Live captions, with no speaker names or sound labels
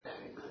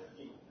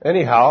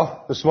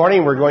Anyhow, this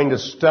morning we're going to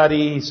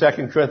study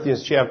 2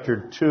 Corinthians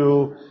chapter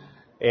 2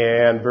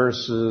 and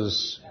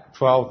verses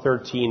 12,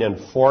 13, and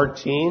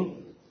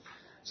 14.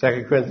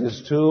 2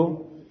 Corinthians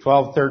 2,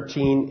 12,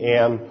 13,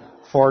 and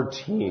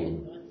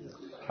 14.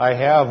 I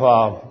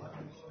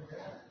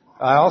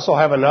also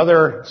have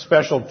another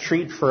special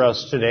treat for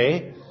us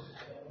today.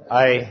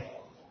 I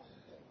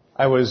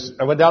was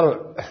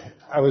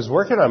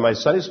working on my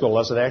Sunday school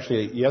lesson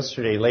actually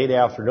yesterday late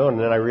afternoon, and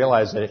then I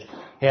realized that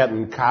I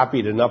hadn't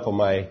copied enough of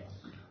my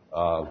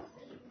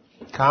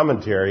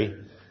commentary,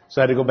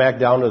 so I had to go back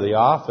down to the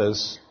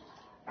office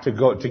to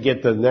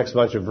get the next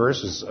bunch of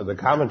verses of the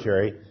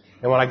commentary.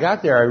 And when I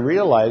got there, I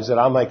realized that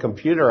on my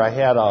computer I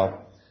had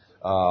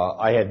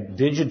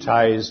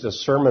digitized a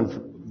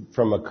sermon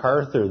from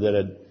MacArthur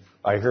that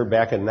I heard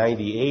back in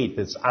 '98.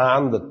 That's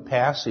on the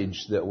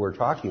passage that we're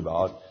talking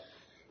about.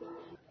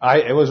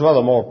 It was one of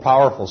the more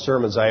powerful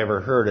sermons I ever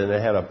heard, and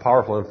it had a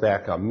powerful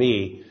impact on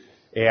me.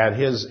 And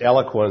his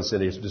eloquence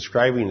that he's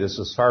describing this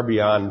is far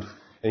beyond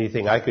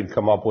anything I could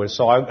come up with.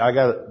 So I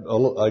got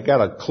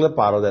a clip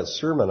out of that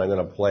sermon I'm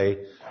going to play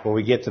when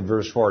we get to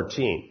verse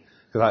 14.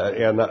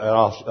 And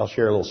I'll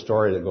share a little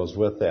story that goes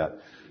with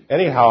that.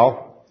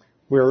 Anyhow,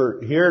 we're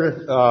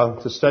here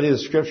to study the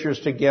scriptures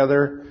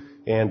together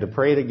and to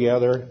pray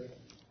together.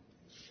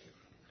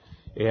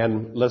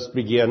 And let's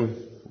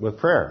begin with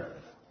prayer.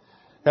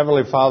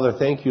 Heavenly Father,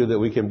 thank you that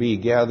we can be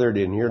gathered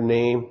in your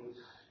name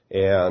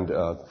and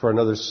for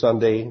another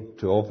Sunday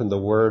to open the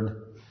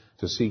Word,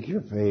 to seek your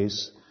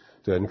face,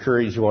 to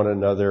encourage one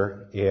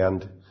another,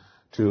 and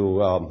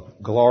to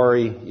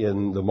glory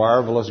in the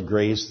marvelous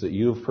grace that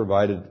you've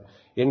provided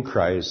in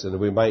Christ, and that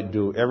we might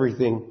do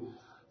everything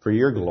for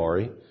your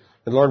glory.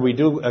 And Lord, we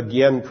do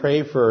again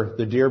pray for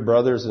the dear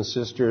brothers and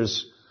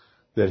sisters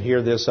that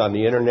hear this on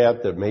the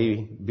internet, that may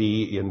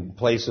be in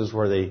places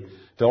where they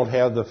don't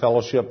have the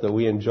fellowship that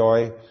we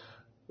enjoy.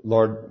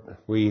 Lord,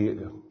 we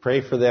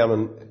pray for them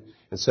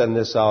and send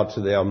this out to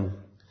them,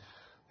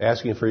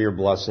 asking for your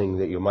blessing,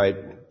 that you might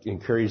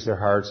encourage their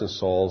hearts and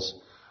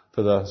souls.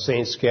 For the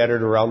saints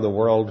scattered around the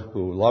world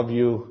who love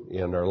you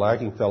and are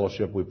lacking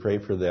fellowship, we pray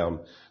for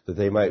them, that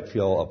they might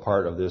feel a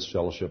part of this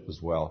fellowship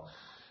as well.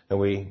 And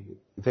we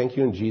thank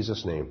you in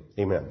Jesus' name.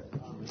 Amen.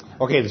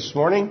 Okay, this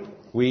morning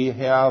we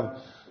have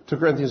 2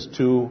 Corinthians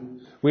 2.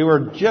 We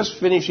were just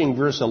finishing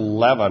verse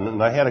 11,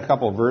 and I had a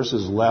couple of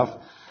verses left.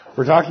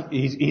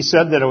 He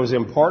said that it was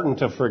important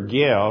to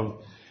forgive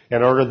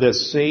in order that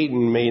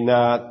Satan may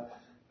not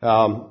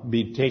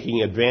be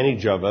taking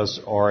advantage of us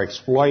or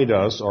exploit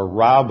us or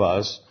rob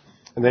us.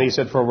 And then he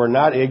said, for we're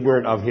not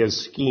ignorant of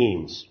his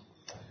schemes.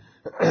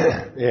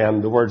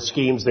 And the word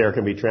schemes there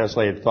can be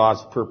translated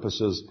thoughts,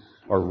 purposes,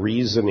 or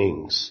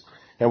reasonings.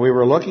 And we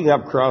were looking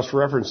up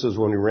cross-references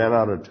when we ran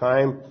out of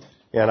time,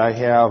 and I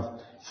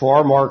have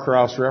 4 more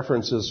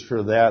cross-references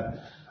for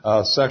that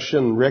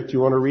section. Rick, do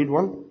you want to read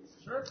one?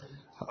 Sure.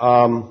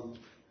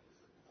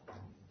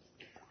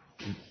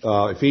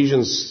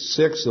 Ephesians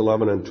 6,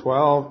 11, and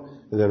 12,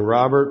 and then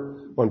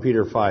Robert, 1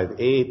 Peter 5,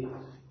 8,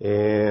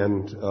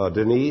 and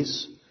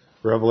Denise,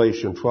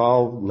 Revelation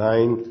 12,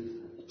 9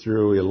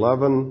 through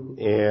 11,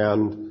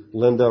 and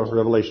Linda,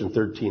 Revelation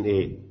 13,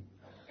 8.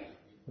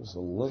 It's a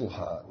little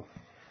hot.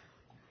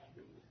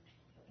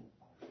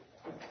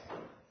 A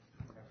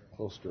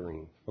little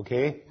stirring.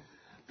 Okay?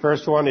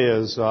 First one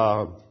is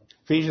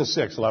Ephesians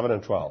 6, 11,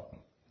 and 12.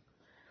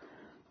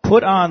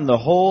 Put on the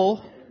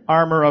whole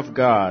armor of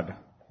God,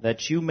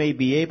 that you may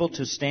be able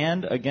to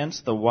stand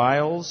against the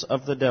wiles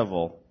of the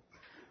devil.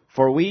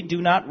 For we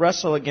do not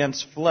wrestle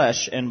against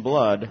flesh and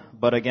blood,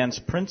 but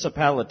against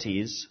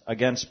principalities,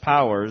 against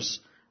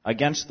powers,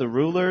 against the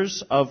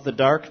rulers of the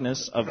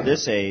darkness of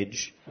this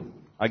age,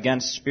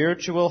 against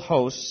spiritual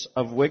hosts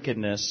of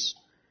wickedness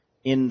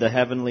in the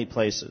heavenly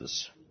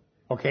places.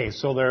 Okay,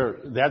 so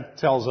that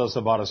tells us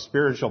about a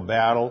spiritual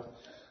battle.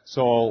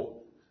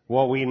 So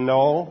what we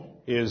know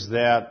is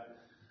that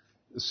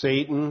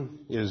Satan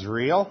is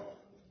real,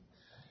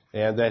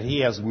 and that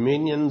he has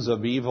minions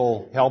of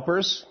evil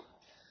helpers.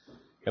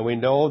 And we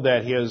know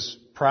that his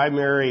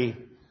primary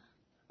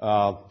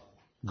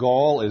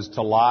goal is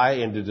to lie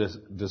and to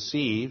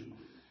deceive.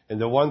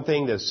 And the one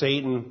thing that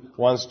Satan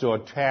wants to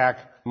attack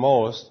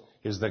most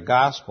is the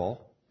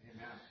gospel.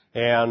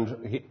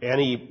 And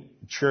any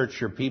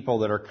church or people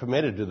that are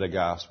committed to the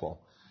gospel.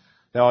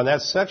 Now, in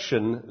that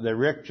section that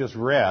Rick just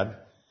read,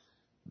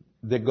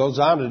 that goes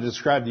on to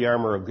describe the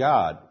armor of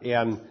God.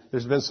 And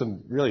there's been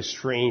some really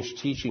strange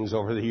teachings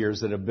over the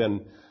years that have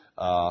been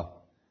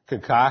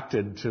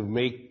concocted to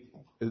make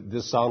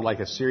this sound like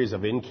a series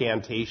of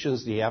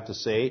incantations, do you have to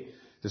say,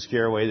 to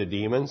scare away the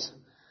demons.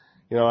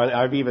 You know,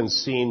 I've even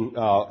seen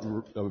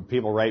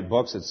people write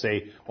books that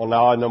say, well,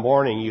 now in the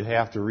morning you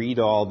have to read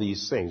all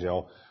these things. You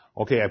know,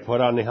 okay, I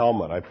put on the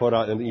helmet,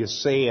 and you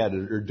say it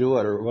or do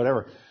it or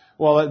whatever.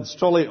 Well, it's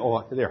totally,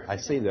 there, I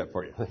saved that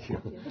for you.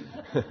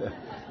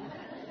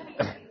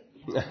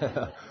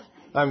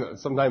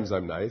 Sometimes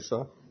I'm nice,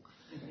 huh?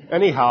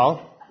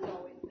 Anyhow,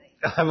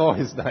 I'm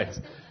always nice.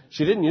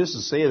 She didn't used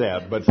to say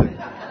that, but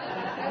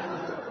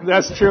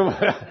That's true.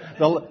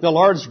 The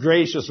Lord's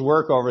gracious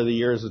work over the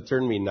years has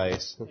turned me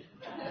nice. You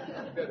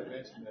better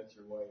mention that's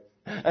your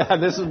wife.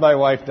 This is my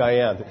wife,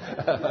 Diane.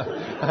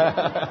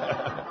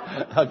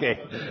 Okay.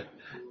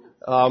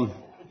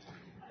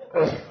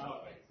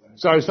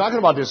 So I was talking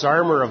about this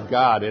armor of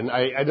God, and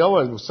I know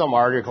in some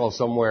article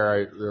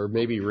somewhere, or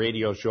maybe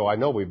radio show, I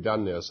know we've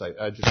done this.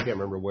 I just can't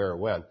remember where it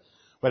went.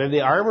 But in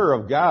the armor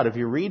of God, if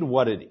you read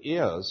what it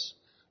is,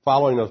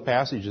 following those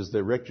passages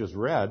that Rick just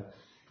read,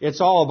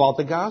 it's all about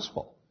the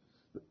gospel.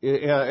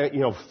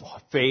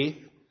 Faith,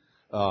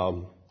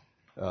 the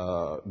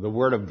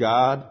Word of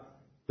God,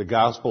 the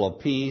gospel of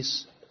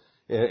peace,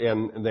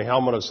 and the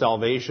helmet of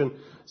salvation.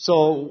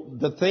 So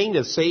the thing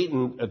that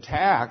Satan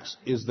attacks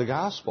is the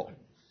gospel.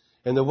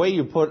 And the way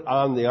you put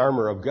on the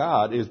armor of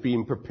God is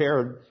being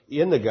prepared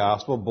in the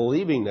gospel,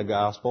 believing the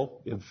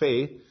gospel in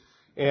faith,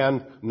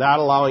 and not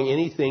allowing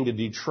anything to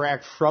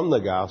detract from the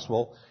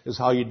gospel is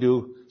how you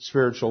do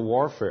spiritual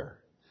warfare.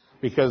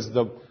 Because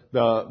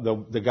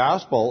the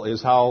gospel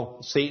is how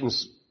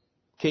Satan's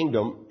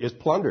kingdom is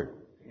plundered.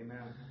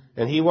 Amen.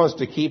 And he wants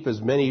to keep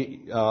as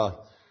many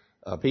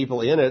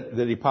people in it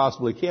that he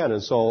possibly can.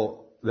 And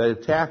so the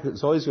attack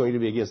is always going to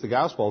be against the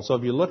gospel. And so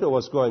if you look at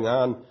what's going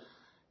on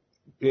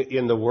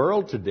in the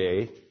world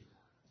today,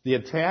 the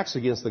attacks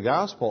against the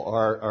gospel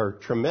are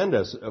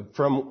tremendous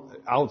from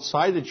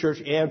outside the church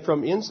and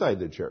from inside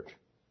the church,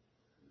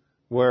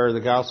 where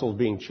the gospel is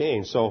being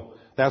changed. So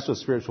that's what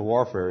spiritual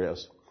warfare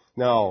is.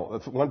 Now,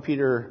 1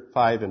 Peter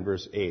 5 and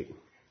verse 8.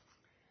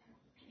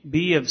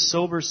 Be of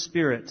sober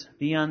spirit.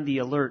 Be on the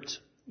alert.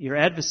 Your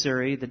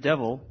adversary, the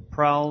devil,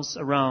 prowls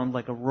around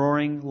like a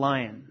roaring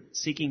lion,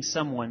 seeking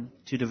someone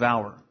to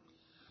devour.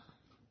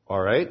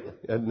 All right.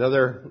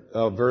 Another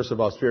verse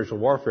about spiritual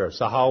warfare.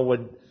 So how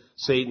would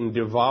Satan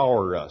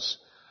devour us?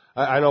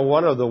 I know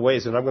one of the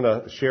ways, and I'm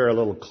going to share a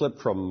little clip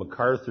from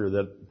MacArthur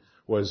that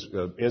was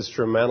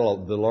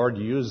instrumental. The Lord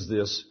used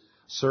this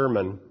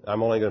sermon,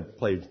 I'm only going to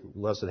play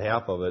less than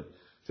half of it,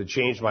 to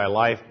change my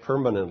life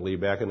permanently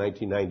back in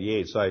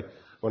 1998. So I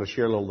want to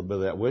share a little bit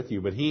of that with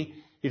you. But he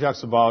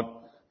talks about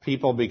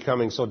people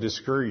becoming so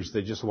discouraged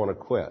they just want to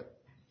quit.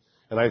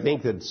 And I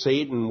think that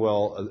Satan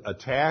will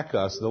attack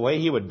us. The way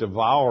he would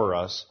devour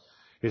us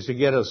is to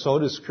get us so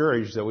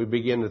discouraged that we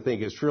begin to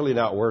think it's really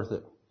not worth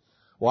it.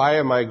 Why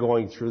am I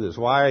going through this?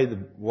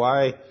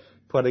 Why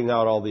putting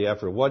out all the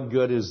effort? What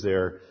good is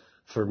there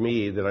for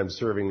me that I'm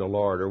serving the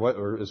Lord?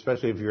 Or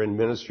especially if you're in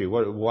ministry,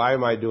 why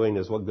am I doing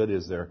this? What good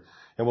is there?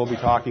 And we'll be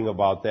talking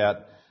about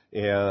that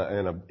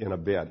in a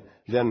bit.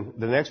 Then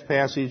the next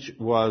passage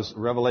was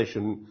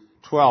Revelation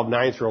 12,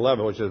 9 through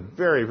 11, which is a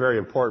very, very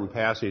important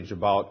passage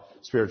about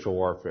spiritual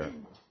warfare.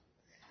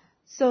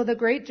 So the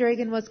great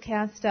dragon was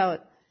cast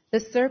out, the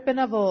serpent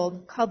of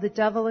old, called the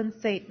devil and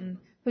Satan,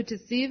 who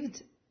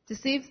deceives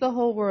the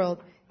whole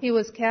world. He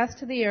was cast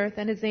to the earth,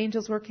 and his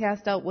angels were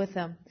cast out with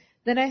him.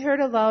 Then I heard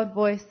a loud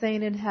voice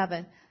saying in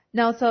heaven,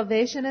 Now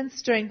salvation and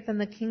strength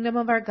and the kingdom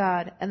of our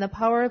God and the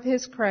power of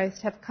his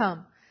Christ have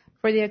come.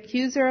 For the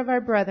accuser of our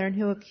brethren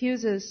who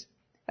accused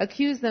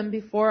them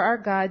before our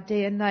God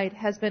day and night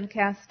has been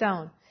cast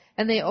down.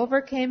 And they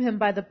overcame him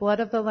by the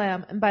blood of the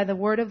Lamb and by the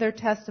word of their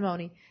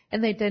testimony,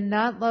 and they did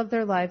not love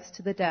their lives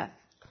to the death.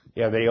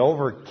 Yeah, they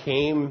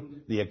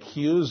overcame the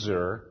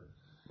accuser.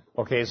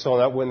 Okay, so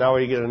now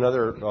we get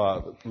another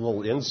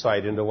little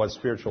insight into what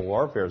spiritual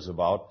warfare is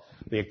about.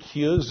 The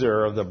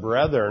accuser of the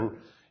brethren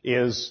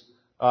is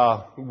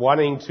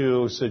wanting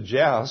to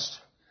suggest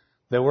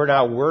that we're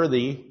not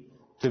worthy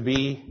to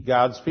be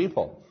God's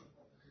people.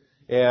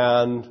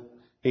 And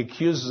he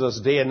accuses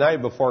us day and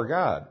night before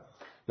God.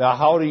 Now,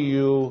 how do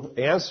you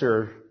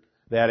answer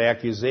that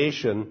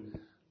accusation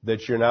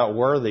that you're not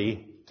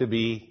worthy to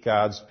be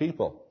God's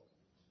people?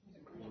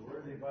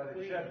 Worthy by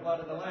the shed blood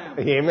of the Lamb.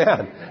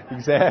 Amen.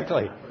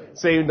 Exactly.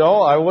 Say,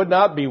 no, I would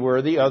not be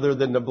worthy other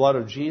than the blood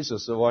of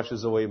Jesus that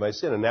washes away my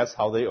sin. And that's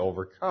how they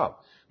overcome.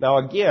 Now,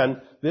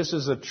 again, this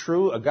is a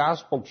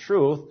gospel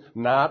truth,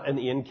 not an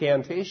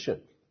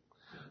incantation.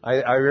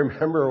 I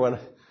remember when,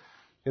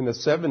 in the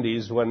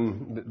 70s,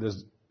 when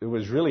it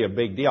was really a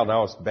big deal.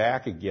 Now it's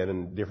back again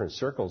in different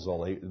circles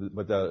only.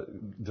 But the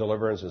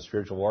deliverance and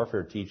spiritual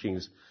warfare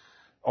teachings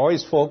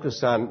always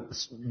focused on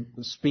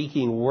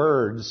speaking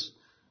words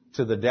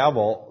to the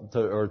devil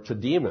or to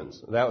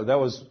demons. That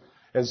was,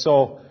 and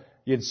so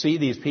you'd see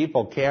these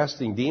people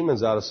casting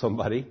demons out of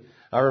somebody.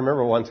 I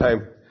remember one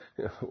time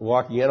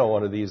walking in on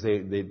one of these.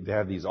 They'd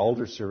have these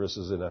altar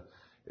services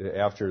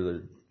after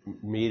the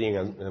meeting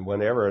and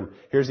whenever. And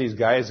here's these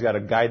guys got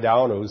a guy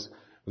down who's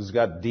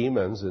got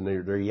demons, and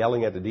they're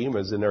yelling at the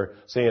demons, and they're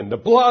saying, the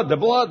blood, the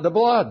blood, the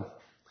blood.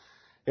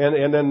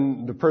 And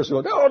then the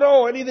person goes,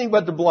 no, anything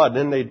but the blood. And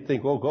then they'd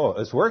think, oh, go,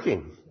 it's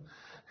working.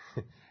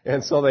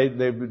 And so they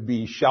would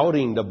be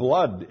shouting the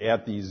blood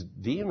at these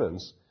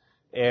demons.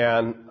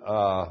 And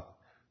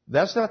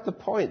that's not the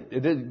point.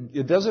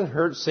 It doesn't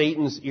hurt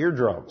Satan's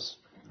eardrums.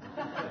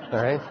 All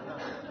right?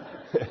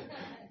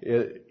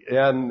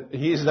 And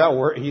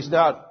the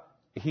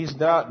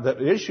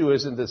issue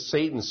isn't that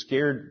Satan's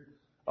scared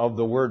of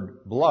the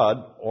word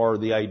blood or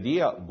the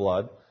idea of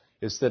blood.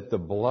 It's that the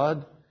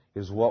blood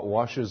is what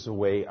washes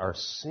away our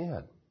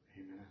sin.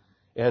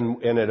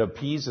 And it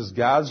appeases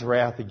God's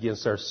wrath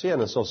against our sin.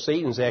 And so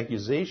Satan's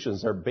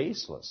accusations are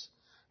baseless.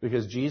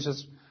 Because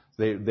Jesus,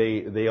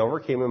 they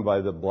overcame him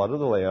by the blood of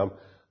the Lamb,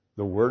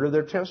 the word of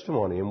their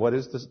testimony. And what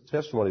is the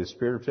testimony? The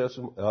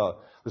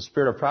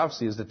spirit of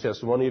prophecy is the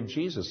testimony of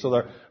Jesus. So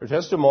their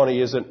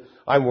testimony isn't,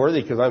 I'm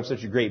worthy because I'm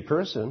such a great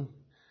person.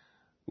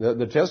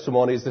 The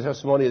testimony is the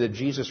testimony that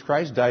Jesus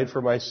Christ died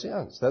for my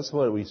sins. That's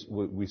what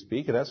we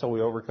speak, and that's how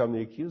we overcome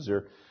the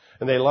accuser.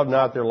 And they love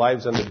not their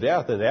lives unto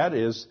death, and that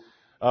is,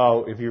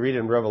 if you read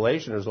in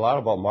Revelation, there's a lot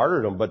about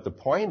martyrdom, but the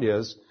point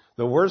is,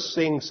 the worst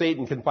thing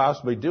Satan can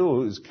possibly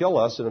do is kill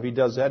us, and if he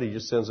does that, he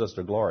just sends us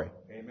to glory.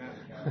 Amen.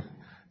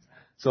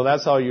 So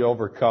that's how you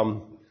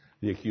overcome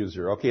the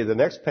accuser. Okay, the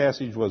next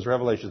passage was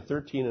Revelation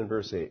 13 and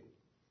verse 8.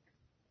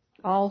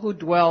 All who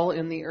dwell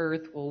in the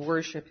earth will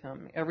worship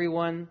him,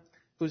 everyone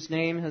whose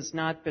name has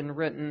not been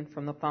written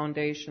from the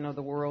foundation of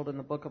the world in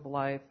the book of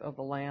life of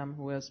the Lamb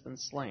who has been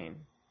slain.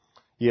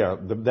 Yeah,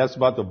 that's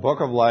about the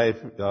book of life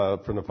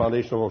from the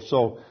foundation of the world.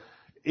 So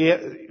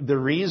the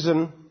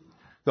reason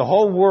the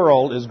whole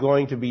world is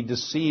going to be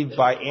deceived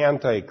by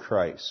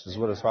Antichrist is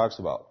what it talks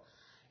about.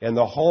 And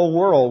the whole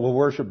world will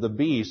worship the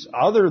beast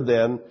other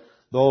than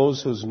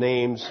those whose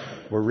names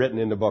were written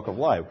in the book of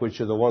life, which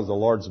are the ones the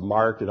Lord's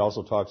marked. It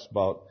also talks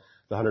about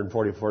the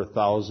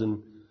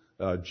 144,000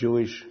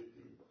 Jewish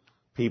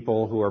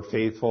people who are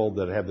faithful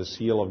that have the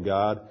seal of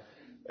God.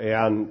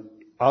 And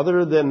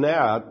other than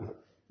that,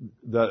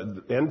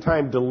 the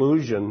end-time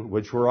delusion,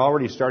 which we're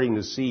already starting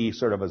to see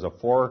sort of as a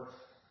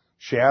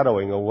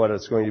foreshadowing of what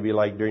it's going to be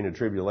like during the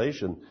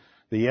tribulation,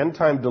 the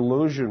end-time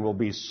delusion will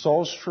be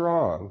so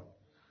strong,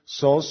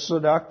 so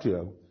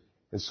seductive,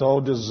 and so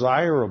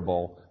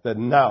desirable that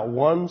not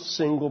one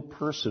single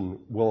person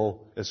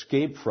will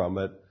escape from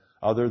it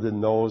other than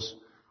those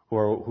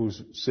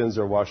whose sins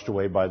are washed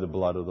away by the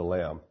blood of the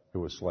Lamb who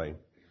was slain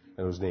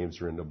and whose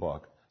names are in the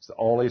book. It's the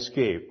only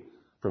escape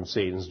from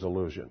Satan's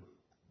delusion.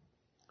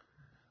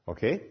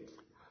 Okay?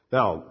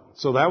 Now,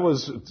 so that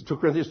was 2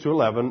 Corinthians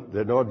 2:11,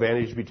 that no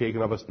advantage be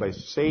taken of us by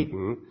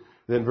Satan.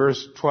 Then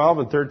verse 12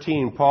 and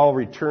 13, Paul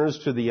returns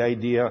to the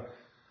idea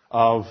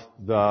of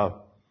the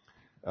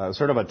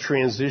sort of a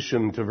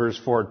transition to verse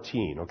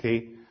 14,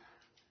 okay?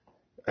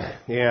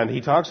 And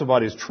he talks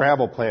about his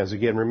travel plans.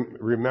 Again,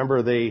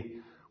 remember they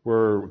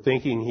were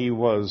thinking he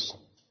was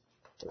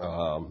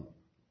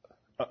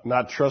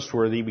not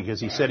trustworthy because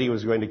he said he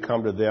was going to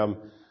come to them,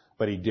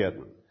 but he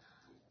didn't.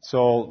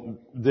 So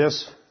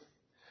this,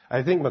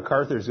 I think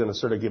MacArthur is going to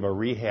sort of give a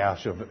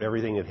rehash of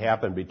everything that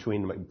happened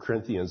between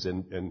Corinthians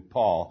and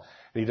Paul.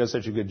 And he does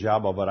such a good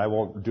job of it. I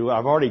won't do it.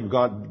 I've already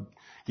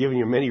given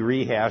you many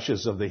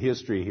rehashes of the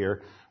history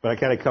here, but it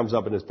kind of comes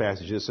up in this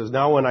passage. It says,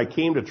 Now when I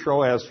came to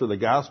Troas for the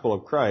gospel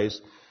of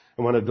Christ,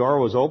 and when a door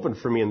was opened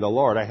for me in the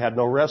Lord, I had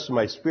no rest in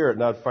my spirit,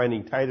 not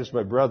finding Titus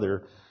my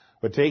brother,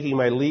 but taking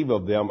my leave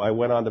of them, I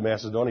went on to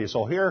Macedonia.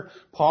 So here,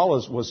 Paul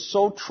was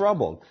so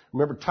troubled.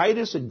 Remember,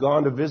 Titus had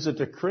gone to visit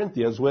the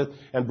Corinthians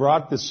and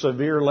brought this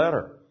severe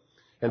letter.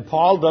 And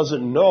Paul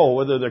doesn't know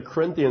whether the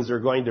Corinthians are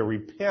going to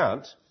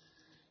repent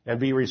and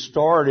be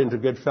restored into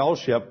good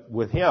fellowship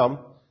with him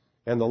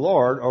and the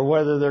Lord, or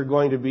whether they're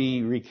going to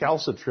be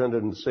recalcitrant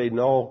and say,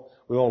 no,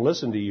 we won't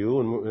listen to you,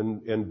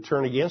 and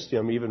turn against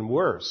him even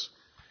worse.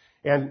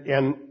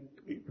 And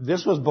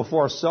this was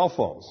before cell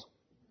phones.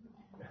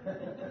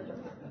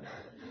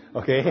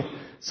 Okay?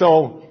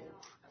 So,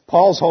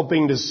 Paul's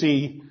hoping to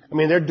see,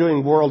 they're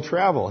doing world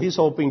travel. He's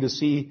hoping to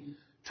see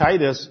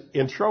Titus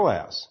in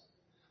Troas.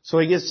 So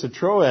he gets to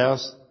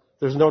Troas,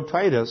 there's no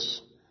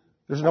Titus,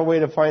 there's no way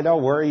to find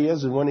out where he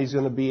is and when he's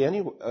going to be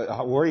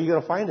where are you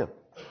going to find him?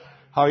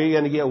 How are you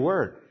going to get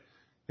word?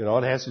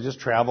 It has to just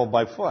travel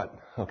by foot,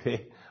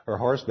 okay? Or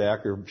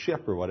horseback or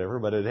ship or whatever,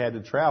 but it had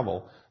to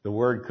travel. The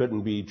word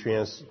couldn't be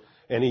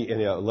any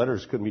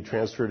letters couldn't be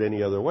transferred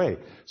any other way.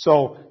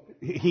 So,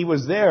 he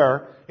was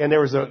there, and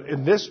there was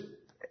this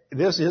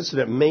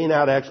incident may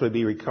not actually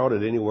be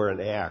recounted anywhere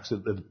in Acts.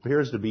 It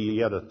appears to be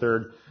yet a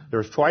third. There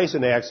was twice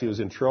in Acts he was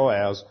in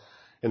Troas,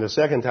 and the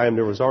second time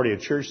there was already a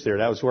church there.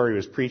 That was where he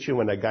was preaching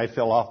when that guy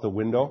fell off the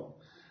window,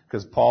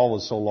 because Paul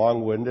was so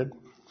long-winded.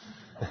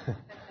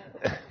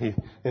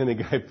 And the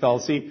guy fell.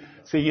 See,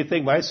 you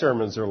think my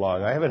sermons are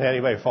long. I haven't had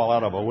anybody fall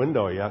out of a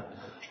window yet.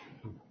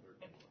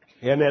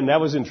 And then that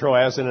was in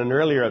Troas, and then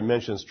earlier it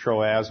mentions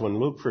Troas when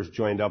Luke first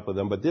joined up with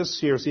them. But this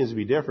here seems to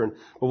be different.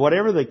 But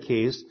whatever the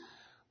case,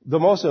 the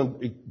most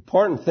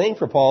important thing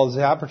for Paul is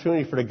the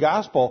opportunity for the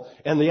gospel,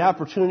 and the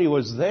opportunity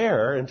was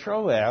there in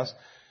Troas,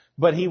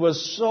 but he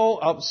was so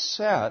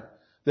upset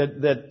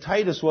that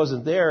Titus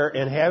wasn't there,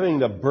 and having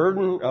the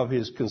burden of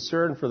his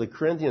concern for the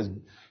Corinthians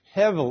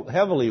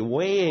heavily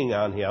weighing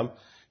on him,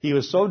 he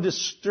was so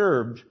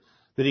disturbed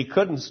that he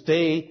couldn't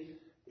stay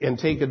and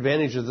take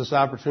advantage of this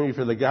opportunity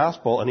for the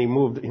gospel, and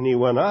he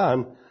went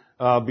on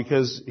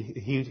because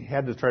he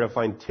had to try to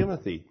find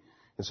Timothy,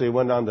 and so he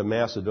went on to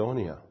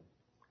Macedonia,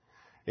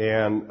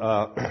 and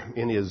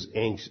in his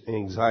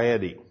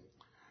anxiety.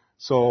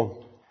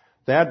 So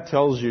That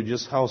tells you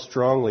just how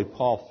strongly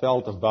Paul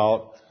felt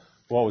about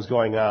what was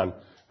going on.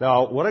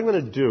 Now, what I'm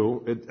going to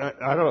do,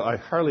 I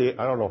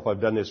don't know if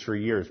I've done this for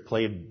years,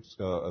 played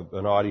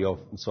an audio,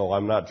 so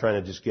I'm not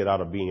trying to just get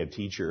out of being a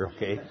teacher,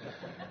 okay?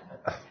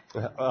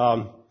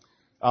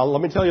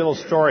 Let me tell you a little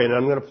story, and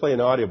I'm going to play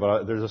an audio,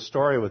 but there's a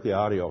story with the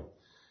audio.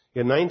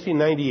 In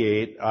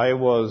 1998, I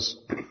was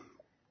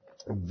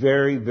a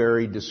very,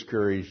 very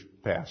discouraged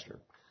pastor.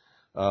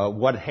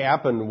 What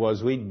happened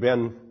was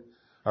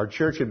our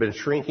church had been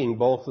shrinking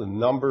both in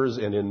numbers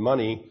and in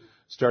money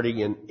starting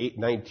in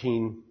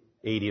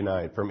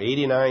 1989. From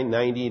 89,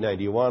 90,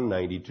 91,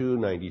 92,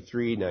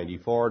 93,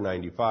 94,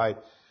 95.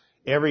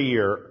 Every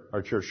year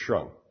our church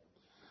shrunk.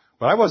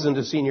 But I wasn't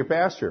a senior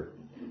pastor.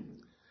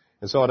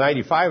 And so in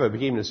 95 I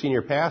became the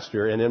senior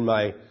pastor, and in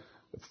my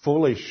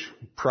foolish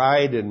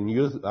pride and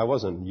youth, I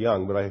wasn't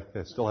young, but I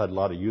still had a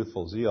lot of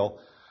youthful zeal.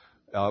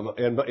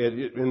 And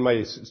in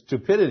my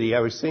stupidity,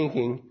 I was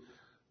thinking,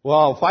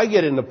 well, if I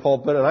get in the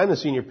pulpit and I'm the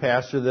senior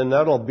pastor, then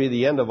that'll be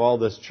the end of all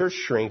this church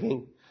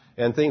shrinking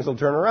and things will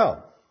turn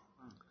around.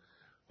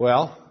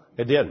 Well,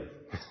 it didn't.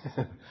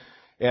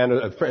 and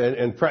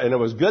it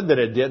was good that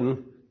it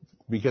didn't,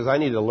 because I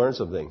needed to learn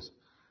some things.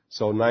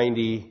 So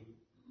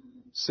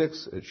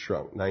 96 it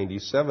shrunk.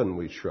 97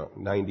 we shrunk.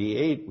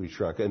 98 we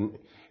shrunk. And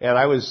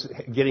I was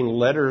getting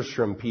letters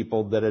from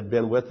people that had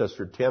been with us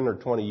for 10 or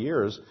 20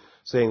 years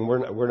saying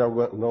we're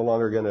no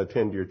longer going to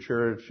attend your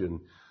church,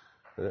 and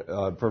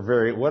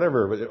for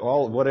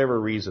whatever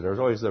reason. There was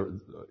always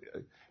and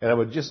it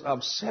would just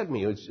upset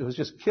me. It was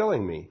just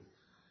killing me.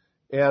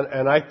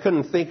 And I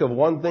couldn't think of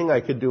one thing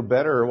I could do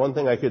better or one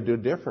thing I could do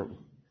different.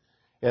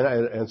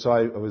 And so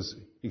I was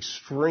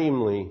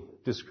extremely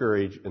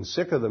discouraged and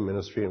sick of the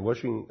ministry and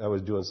wishing I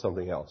was doing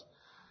something else.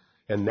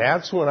 And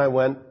that's when I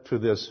went to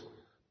this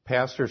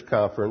pastor's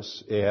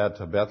conference at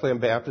Bethlehem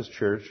Baptist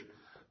Church.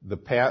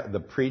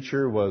 The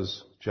preacher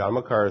was John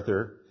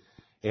MacArthur,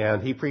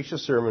 and he preached a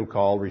sermon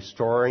called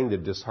Restoring the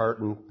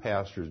Disheartened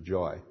Pastor's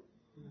Joy.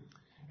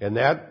 And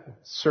that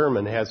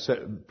sermon had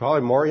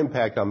probably more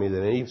impact on me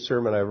than any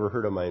sermon I ever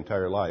heard in my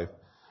entire life.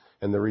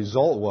 And the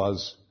result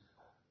was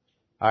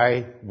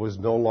I was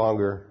no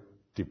longer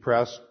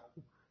depressed.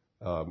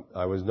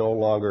 I was no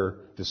longer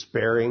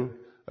despairing.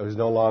 I was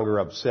no longer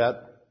upset.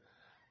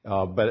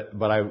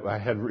 But I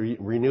had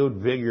renewed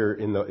vigor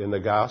in the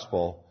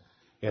gospel,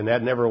 and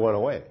that never went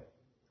away.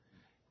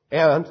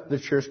 And the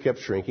church kept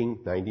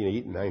shrinking,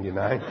 98,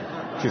 99,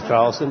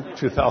 2000,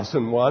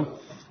 2001.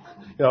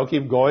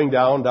 Keep going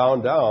down,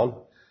 down, down.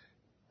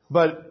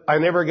 But I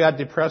never got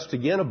depressed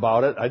again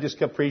about it. I just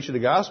kept preaching the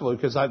gospel,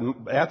 because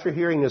after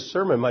hearing this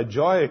sermon, my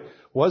joy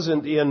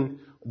wasn't in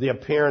the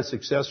apparent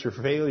success or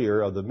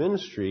failure of the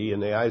ministry in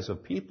the eyes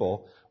of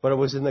people, but it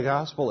was in the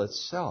gospel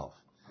itself.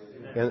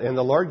 And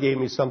the Lord gave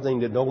me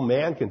something that no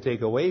man can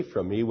take away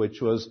from me,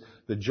 which was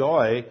the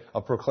joy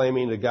of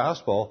proclaiming the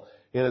gospel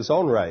in its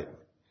own right.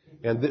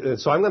 And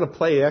so I'm going to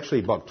play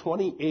actually about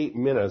 28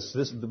 minutes.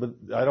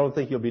 I don't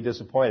think you'll be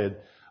disappointed,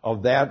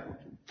 of that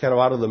kind of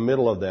out of the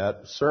middle of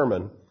that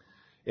sermon.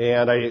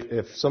 And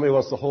if somebody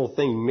wants the whole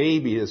thing,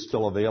 maybe it's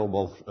still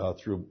available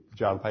through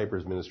John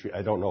Piper's ministry.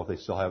 I don't know if they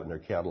still have it in their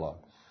catalog,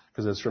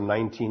 because it's from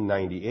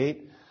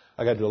 1998.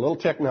 I got to do a little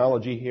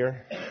technology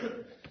here.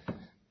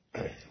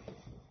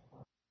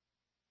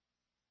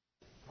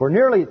 For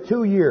nearly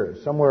 2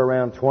 years, somewhere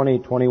around 20,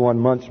 21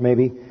 months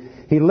maybe,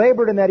 he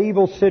labored in that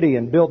evil city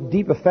and built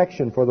deep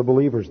affection for the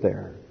believers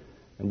there.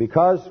 And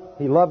because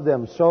he loved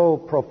them so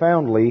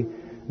profoundly,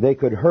 they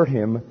could hurt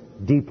him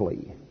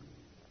deeply.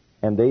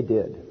 And they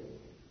did.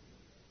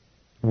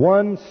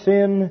 One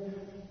sin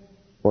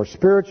or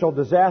spiritual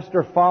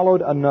disaster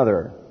followed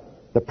another.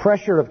 The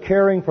pressure of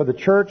caring for the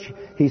church,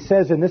 he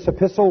says in this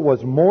epistle,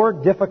 was more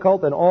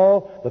difficult than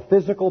all the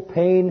physical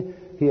pain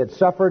he had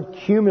suffered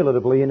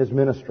cumulatively in his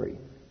ministry.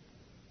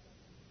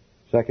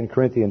 2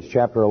 Corinthians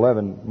chapter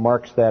 11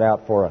 marks that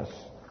out for us.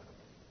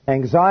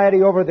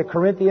 Anxiety over the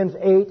Corinthians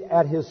ate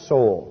at his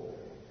soul.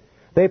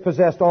 They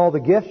possessed all the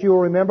gifts, you will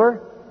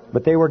remember,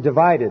 but they were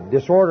divided,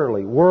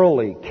 disorderly,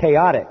 worldly,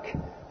 chaotic,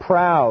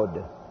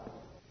 proud.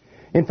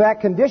 In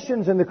fact,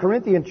 conditions in the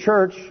Corinthian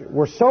church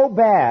were so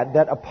bad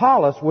that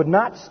Apollos would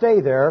not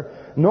stay there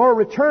nor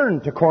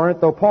return to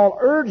Corinth, though Paul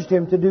urged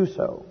him to do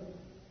so.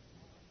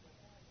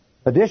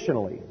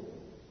 Additionally,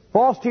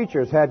 false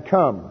teachers had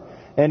come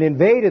and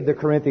invaded the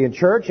Corinthian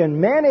church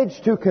and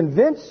managed to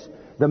convince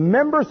the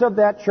members of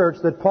that church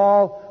that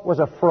Paul was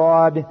a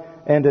fraud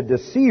and a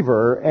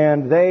deceiver,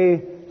 and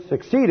they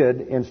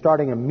succeeded in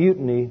starting a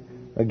mutiny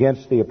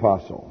against the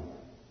apostle.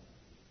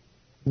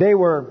 They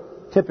were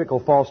typical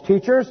false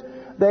teachers.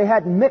 They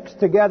had mixed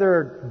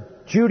together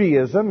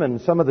Judaism and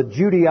some of the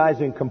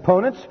Judaizing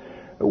components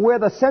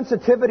with a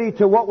sensitivity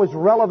to what was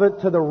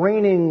relevant to the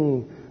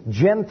reigning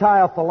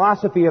Gentile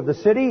philosophy of the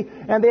city,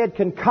 and they had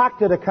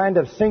concocted a kind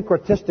of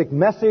syncretistic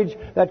message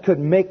that could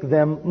make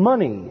them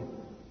money.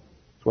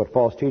 That's what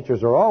false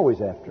teachers are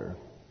always after.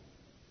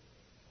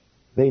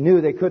 They knew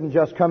they couldn't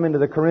just come into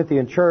the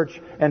Corinthian church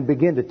and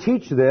begin to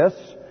teach this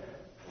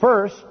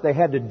First, they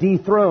had to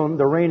dethrone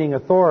the reigning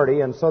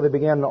authority, and so they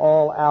began an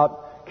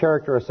all-out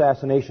character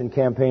assassination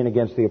campaign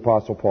against the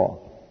Apostle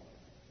Paul.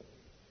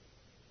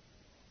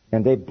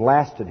 And they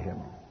blasted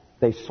him.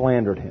 They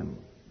slandered him.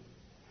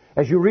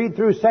 As you read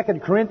through 2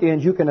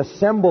 Corinthians, you can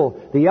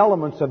assemble the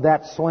elements of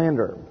that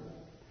slander.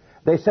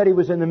 They said he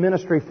was in the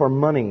ministry for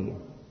money.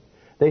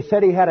 They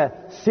said he had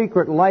a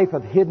secret life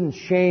of hidden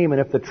shame,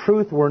 and if the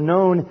truth were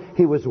known,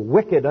 he was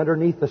wicked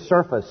underneath the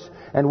surface.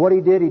 And what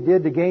he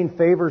did to gain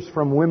favors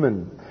from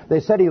women. They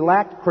said he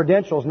lacked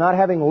credentials, not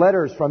having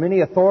letters from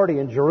any authority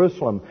in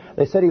Jerusalem.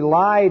 They said he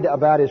lied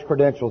about his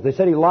credentials. They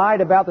said he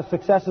lied about the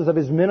successes of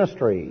his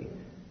ministry.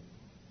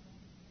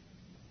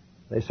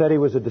 They said he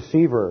was a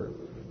deceiver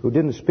who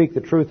didn't speak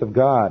the truth of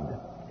God.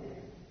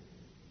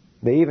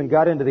 They even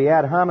got into the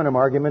ad hominem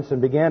arguments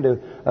and began to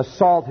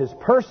assault his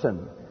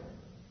person.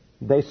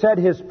 They said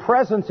his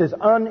presence is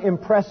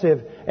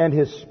unimpressive and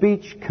his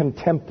speech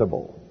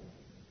contemptible.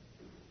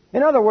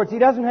 In other words, he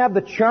doesn't have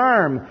the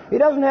charm. He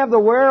doesn't have the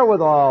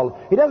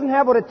wherewithal. He doesn't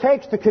have what it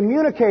takes to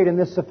communicate in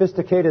this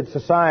sophisticated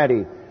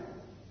society.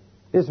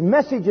 His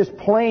message is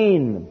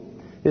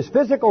plain. His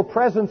physical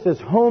presence is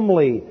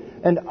homely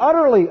and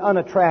utterly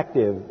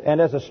unattractive. And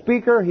as a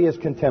speaker, he is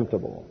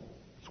contemptible.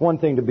 It's one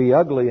thing to be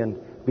ugly and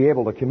be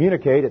able to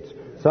communicate.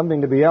 It's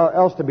something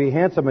else to be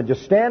handsome and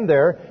just stand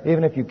there,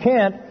 even if you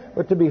can't.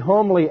 But to be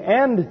homely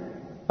and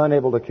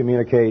unable to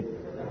communicate,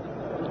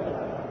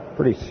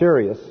 pretty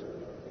serious.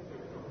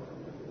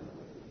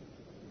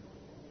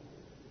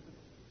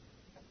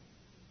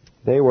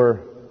 They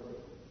were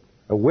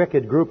a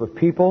wicked group of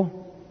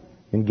people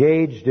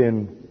engaged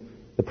in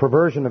the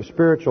perversion of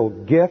spiritual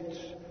gifts,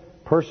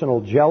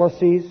 personal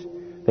jealousies.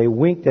 They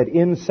winked at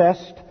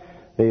incest.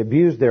 They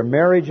abused their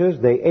marriages.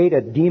 They ate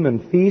at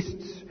demon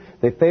feasts.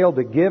 They failed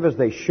to give as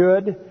they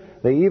should.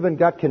 They even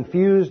got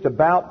confused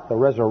about the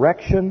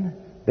resurrection.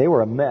 They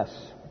were a mess.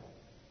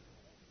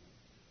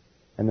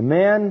 And the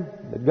man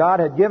that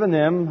God had given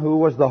them, who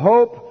was the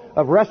hope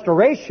of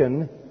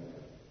restoration,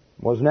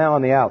 was now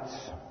on the outs.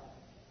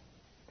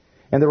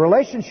 And the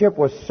relationship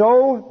was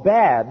so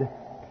bad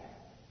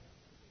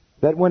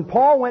that when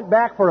Paul went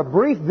back for a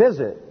brief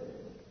visit,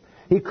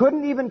 he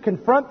couldn't even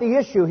confront the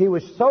issue. He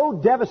was so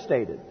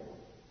devastated.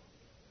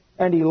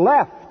 And he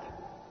left.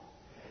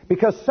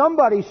 Because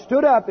somebody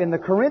stood up in the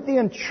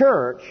Corinthian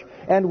church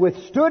and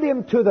withstood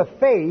him to the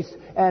face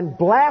and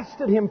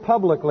blasted him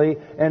publicly,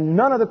 and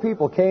none of the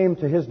people came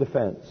to his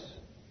defense.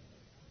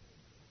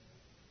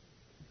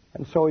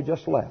 And so he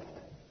just left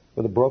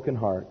with a broken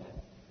heart.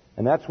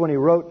 And that's when he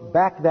wrote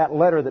back that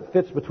letter that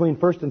fits between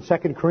 1st and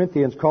 2nd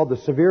Corinthians, called the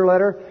severe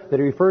letter, that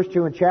he refers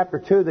to in chapter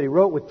 2, that he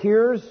wrote with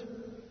tears.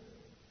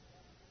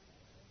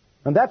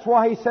 And that's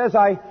why he says,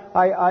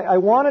 I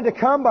wanted to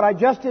come, but I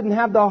just didn't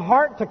have the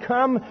heart to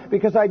come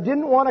because I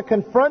didn't want to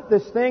confront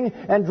this thing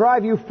and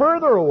drive you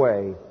further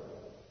away.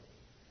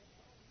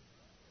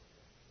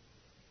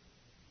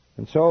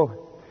 And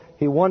so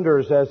he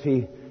wonders as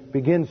he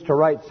begins to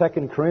write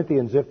 2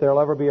 Corinthians if there'll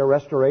ever be a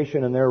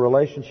restoration in their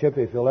relationship,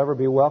 if he'll ever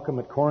be welcome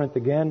at Corinth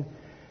again,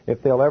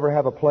 if they'll ever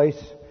have a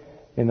place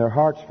in their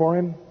hearts for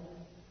him.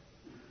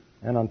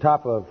 And on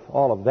top of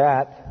all of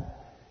that,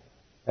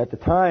 at the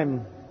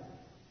time,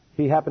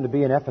 he happened to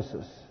be in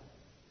Ephesus.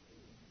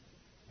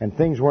 And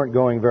things weren't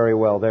going very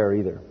well there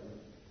either.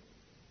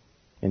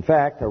 In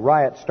fact, a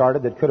riot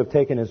started that could have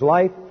taken his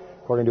life,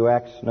 according to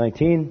Acts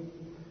 19.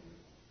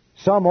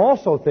 Some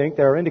also think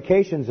there are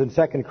indications in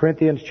 2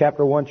 Corinthians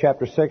chapter 1,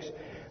 chapter 6,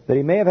 that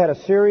he may have had a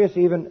serious,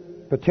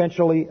 even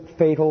potentially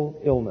fatal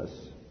illness.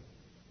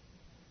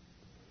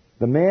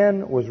 The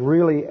man was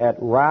really at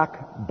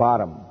rock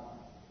bottom.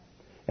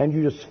 And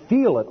you just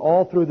feel it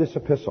all through this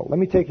epistle. Let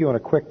me take you on a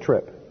quick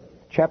trip.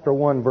 Chapter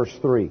 1, verse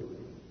 3.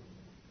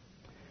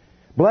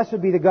 Blessed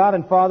be the God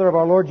and Father of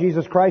our Lord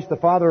Jesus Christ, the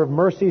Father of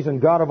mercies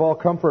and God of all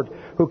comfort,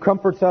 who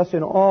comforts us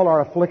in all our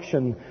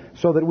affliction,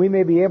 so that we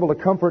may be able to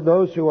comfort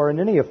those who are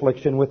in any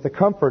affliction with the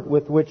comfort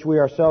with which we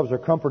ourselves are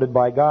comforted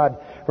by God.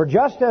 For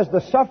just as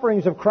the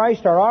sufferings of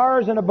Christ are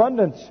ours in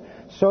abundance,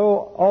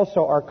 so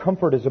also our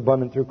comfort is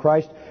abundant through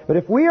Christ. But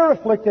if we are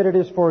afflicted, it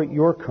is for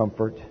your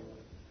comfort.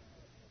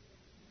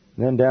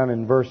 Then down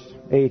in verse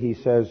 8 he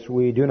says,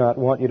 we do not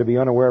want you to be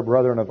unaware,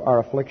 brethren, of our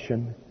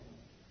affliction.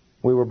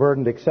 We were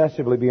burdened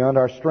excessively beyond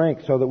our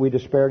strength, so that we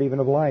despaired even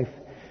of life.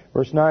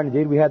 Verse 9,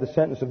 indeed, we had the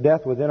sentence of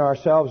death within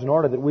ourselves, in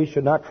order that we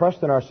should not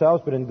trust in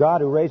ourselves, but in God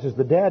who raises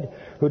the dead,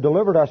 who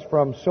delivered us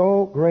from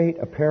so great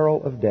a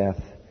peril of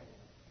death.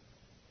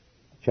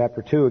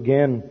 Chapter 2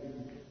 again,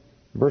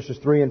 verses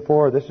 3 and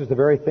 4, this is the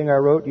very thing I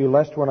wrote you,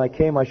 lest when I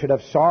came I should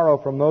have sorrow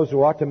from those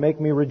who ought to make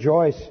me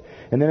rejoice.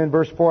 And then in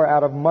verse 4,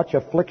 out of much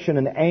affliction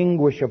and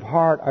anguish of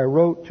heart I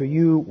wrote to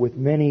you with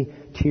many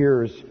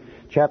tears.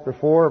 Chapter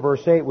 4,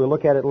 verse 8, we'll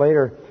look at it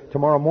later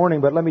tomorrow morning,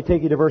 but let me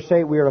take you to verse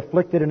 8. We are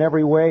afflicted in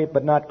every way,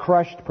 but not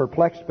crushed,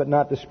 perplexed, but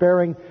not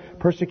despairing,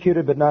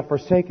 persecuted, but not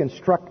forsaken,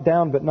 struck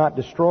down, but not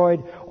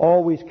destroyed,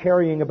 always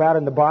carrying about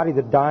in the body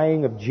the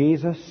dying of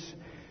Jesus.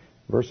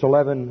 Verse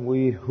 11,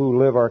 we who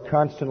live are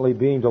constantly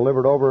being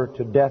delivered over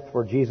to death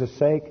for Jesus'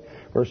 sake,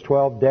 Verse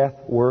 12, death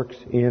works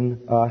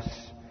in us.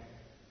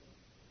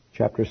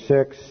 Chapter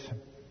 6,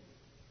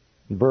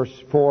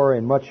 verse 4,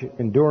 in much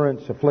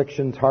endurance,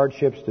 afflictions,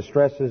 hardships,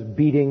 distresses,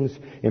 beatings,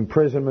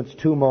 imprisonments,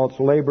 tumults,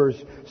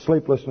 labors,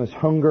 sleeplessness,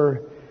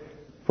 hunger.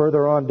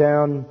 Further on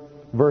down,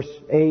 verse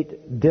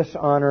 8,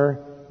 dishonor,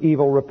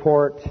 evil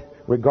report,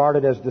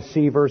 regarded as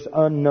deceivers,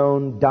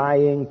 unknown,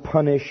 dying,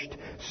 punished,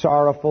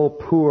 sorrowful,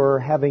 poor,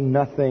 having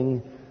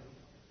nothing.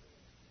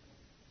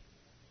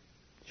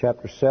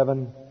 Chapter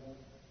 7,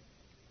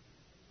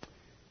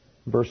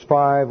 verse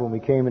 5, when we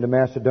came into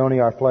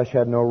Macedonia, our flesh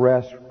had no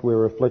rest. We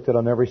were afflicted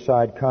on every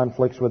side,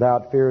 conflicts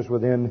without, fears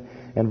within.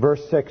 And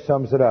verse 6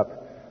 sums it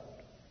up.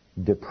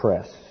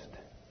 Depressed.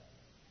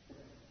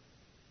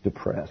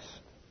 Depressed.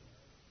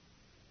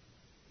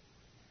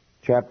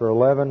 Chapter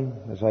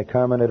 11, as I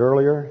commented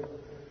earlier,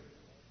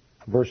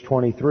 verse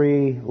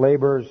 23,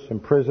 labors,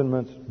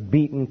 imprisonments,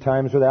 beaten,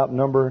 times without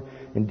number,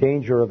 in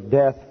danger of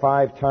death,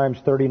 5 times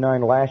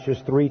 39 lashes,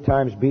 3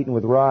 times beaten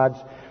with rods,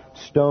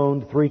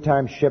 stoned, 3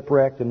 times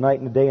shipwrecked, a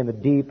night and a day in the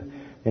deep,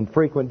 in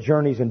frequent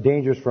journeys and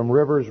dangers from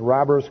rivers,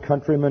 robbers,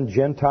 countrymen,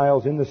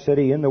 Gentiles, in the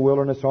city, in the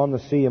wilderness, on the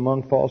sea,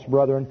 among false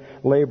brethren,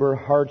 labor,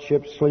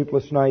 hardships,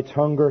 sleepless nights,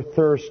 hunger,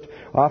 thirst,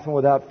 often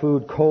without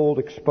food, cold,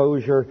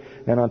 exposure,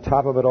 and on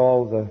top of it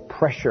all, the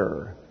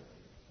pressure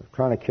of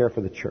trying to care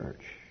for the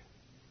church.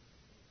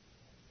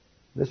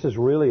 This is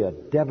really a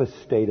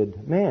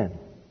devastated man.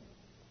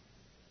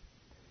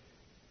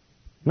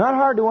 Not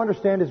hard to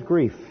understand his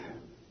grief.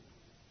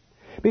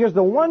 Because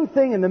the one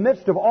thing in the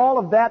midst of all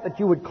of that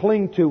you would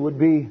cling to would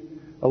be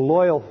a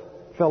loyal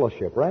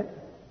fellowship, right?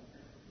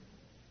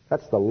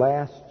 That's the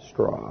last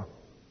straw.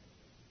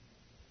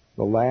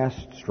 The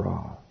last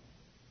straw.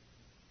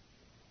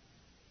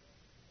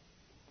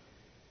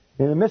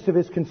 In the midst of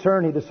his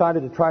concern, he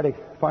decided to try to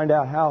find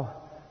out how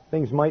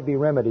things might be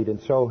remedied.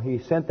 And so he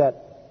sent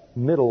that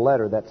middle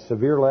letter, that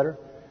severe letter,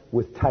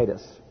 with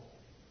Titus.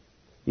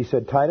 He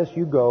said, Titus,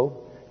 you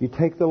go, you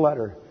take the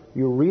letter,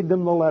 you read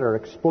them the letter,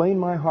 explain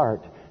my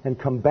heart, and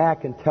come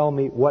back and tell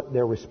me what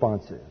their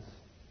response is.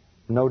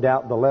 No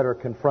doubt the letter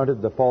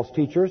confronted the false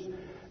teachers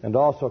and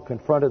also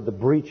confronted the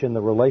breach in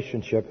the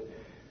relationship,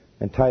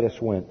 and Titus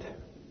went.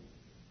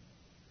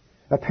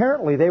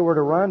 Apparently they were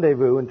to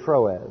rendezvous in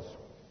Troas.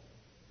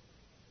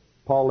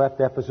 Paul left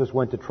Ephesus,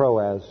 went to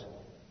Troas,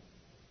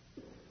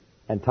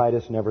 and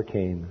Titus never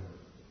came.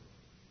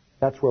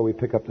 That's where we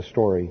pick up the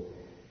story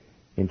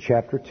in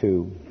chapter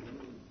 2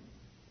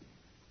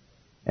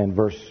 and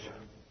verse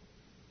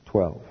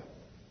 12.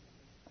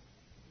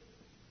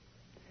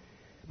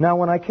 Now,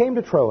 when I came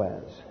to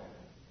Troas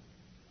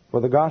for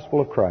the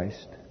gospel of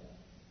Christ,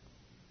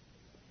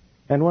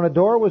 and when a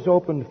door was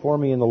opened for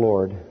me in the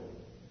Lord,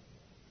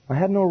 I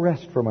had no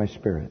rest for my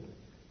spirit,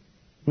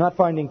 not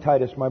finding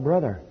Titus my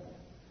brother.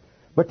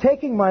 But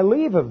taking my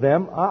leave of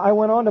them, I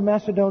went on to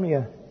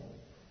Macedonia.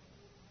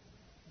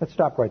 Let's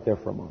stop right there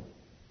for a moment.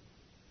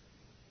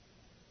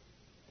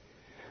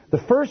 The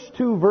first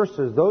 2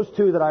 verses, those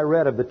 2 that I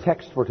read of the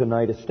text for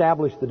tonight,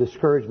 establish the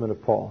discouragement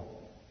of Paul.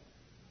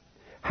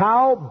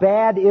 How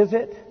bad is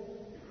it?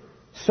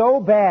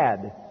 So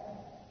bad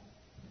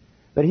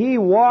that he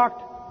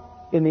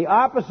walked in the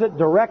opposite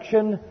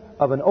direction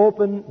of an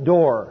open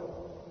door.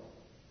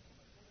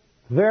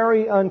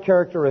 Very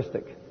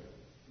uncharacteristic.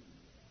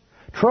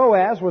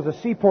 Troas was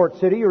a seaport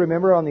city, you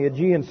remember, on the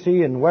Aegean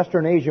Sea in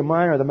western Asia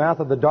Minor, the mouth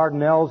of the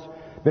Dardanelles.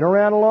 Been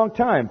around a long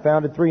time.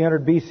 Founded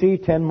 300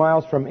 BC, 10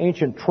 miles from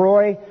ancient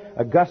Troy.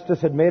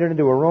 Augustus had made it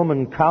into a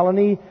Roman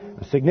colony,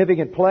 a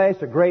significant place,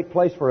 a great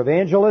place for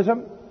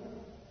evangelism.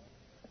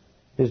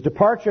 His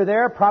departure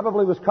there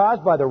probably was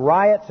caused by the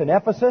riots in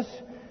Ephesus,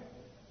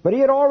 but he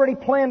had already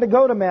planned to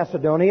go to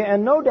Macedonia,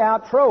 and no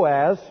doubt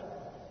Troas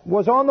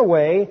was on the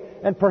way,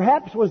 and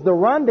perhaps was the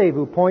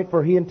rendezvous point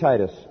for he and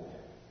Titus.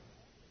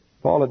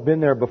 Paul had been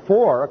there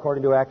before,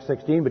 according to Acts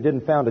 16, but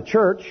didn't found a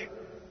church.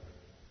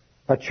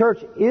 A church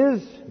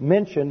is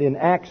mentioned in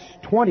Acts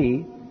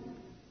 20,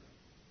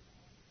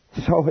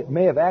 so it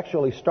may have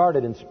actually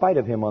started in spite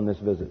of him on this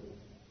visit.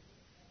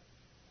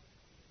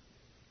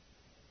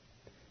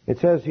 It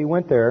says he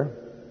went there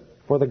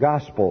for the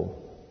gospel.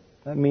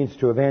 That means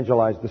to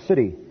evangelize the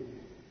city.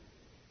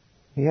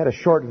 He had a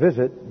short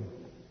visit.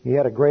 He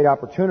had a great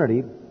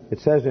opportunity. It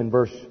says in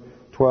verse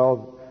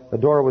 12, the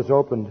door was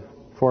opened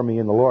for me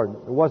in the Lord.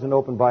 It wasn't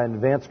opened by an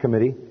advance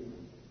committee.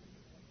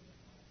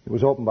 It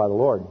was opened by the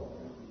Lord.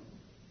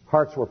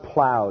 Hearts were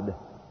plowed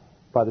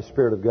by the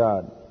Spirit of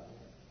God.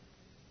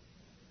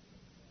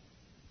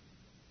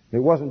 It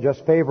wasn't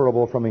just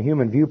favorable from a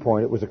human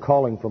viewpoint. It was a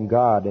calling from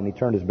God, and he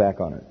turned his back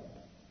on it.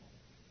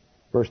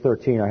 Verse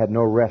 13, I had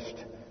no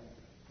rest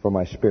for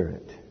my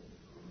spirit.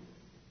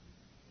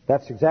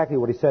 That's exactly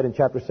what he said in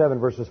chapter 7,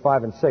 verses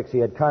 5 and 6. He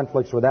had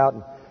conflicts without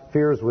and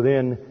fears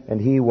within,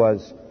 and he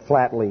was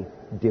flatly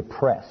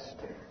depressed.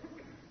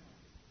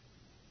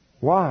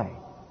 Why?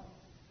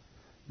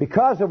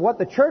 Because of what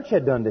the church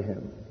had done to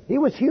him. He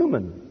was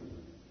human.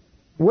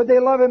 Would they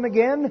love him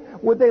again?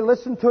 Would they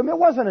listen to him? It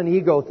wasn't an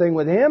ego thing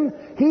with him.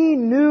 He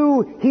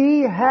knew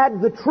he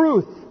had the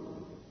truth.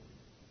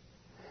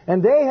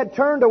 And they had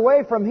turned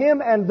away from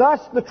Him and thus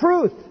the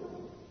truth.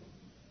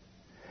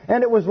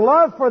 And it was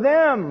love for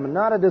them,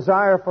 not a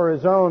desire for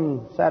his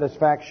own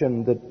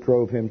satisfaction, that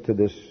drove him to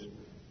this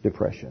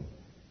depression.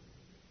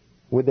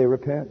 Would they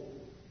repent?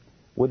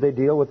 Would they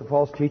deal with the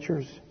false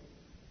teachers?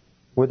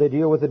 Would they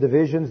deal with the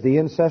divisions, the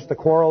incest, the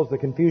quarrels, the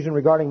confusion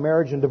regarding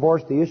marriage and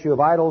divorce, the issue of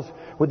idols?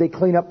 Would they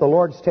clean up the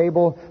Lord's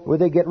table? Would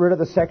they get rid of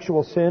the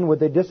sexual sin? Would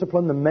they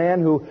discipline the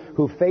man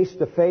who face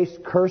to face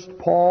cursed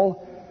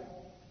Paul?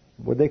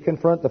 Would they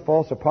confront the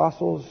false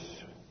apostles?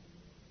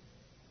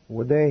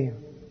 Would they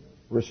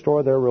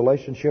restore their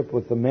relationship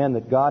with the man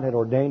that God had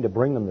ordained to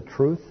bring them the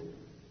truth?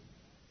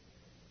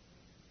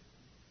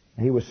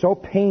 And he was so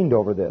pained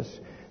over this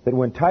that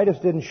when Titus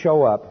didn't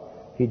show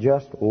up, he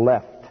just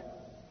left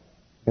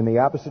in the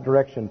opposite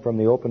direction from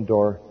the open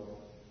door,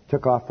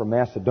 took off for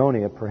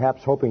Macedonia,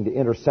 perhaps hoping to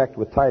intersect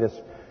with Titus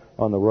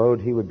on the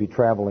road he would be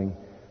traveling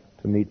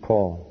to meet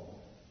Paul.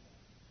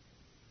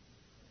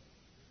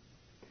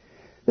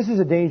 This is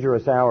a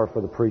dangerous hour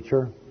for the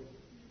preacher.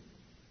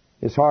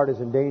 His heart is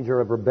in danger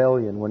of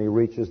rebellion when he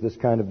reaches this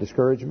kind of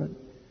discouragement,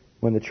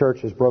 when the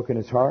church has broken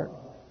his heart.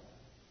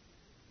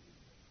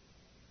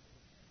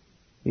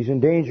 He's in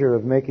danger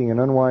of making an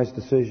unwise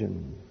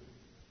decision.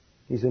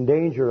 He's in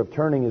danger of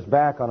turning his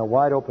back on a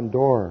wide open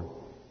door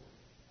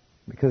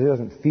because he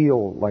doesn't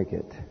feel like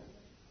it.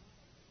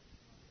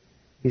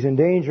 He's in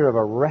danger of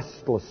a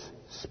restless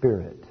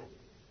spirit,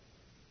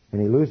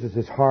 and he loses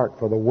his heart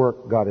for the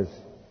work God has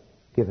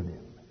given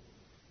him.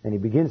 And he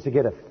begins to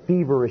get a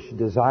feverish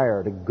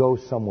desire to go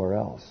somewhere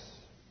else.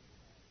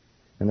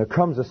 And there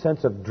comes a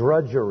sense of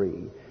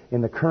drudgery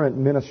in the current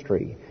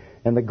ministry.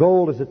 And the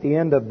gold is at the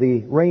end of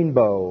the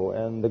rainbow,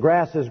 and the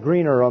grass is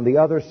greener on the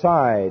other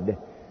side.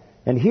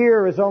 And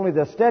here is only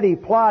the steady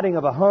plodding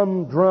of a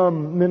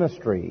humdrum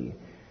ministry.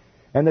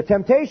 And the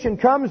temptation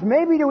comes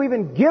maybe to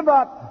even give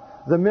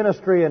up the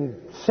ministry and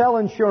sell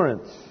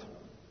insurance.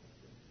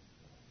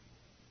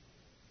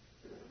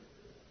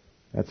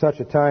 At such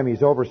a time,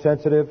 he's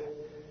oversensitive,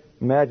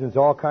 imagines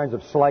all kinds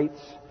of slights,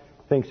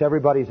 thinks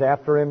everybody's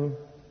after him,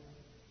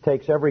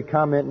 takes every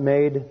comment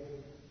made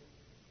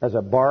as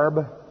a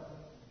barb,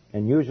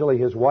 and usually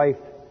his wife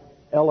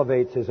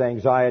elevates his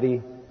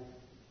anxiety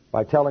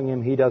by telling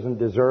him he doesn't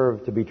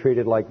deserve to be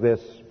treated like this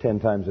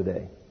 10 times a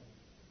day.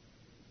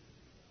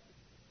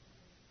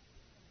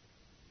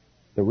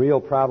 The real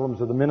problems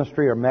of the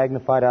ministry are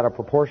magnified out of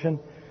proportion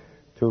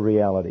to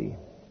reality.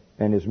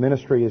 And his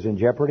ministry is in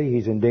jeopardy.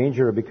 He's in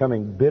danger of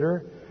becoming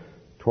bitter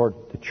toward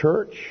the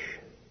church.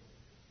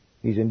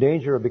 He's in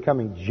danger of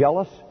becoming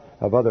jealous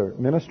of other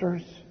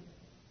ministers.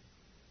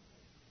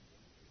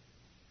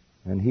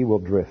 And he will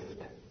drift.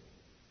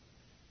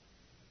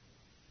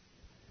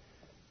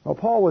 Well,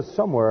 Paul was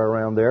somewhere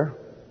around there.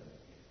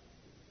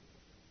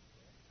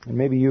 And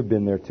maybe you've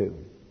been there too.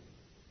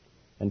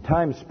 And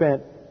time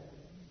spent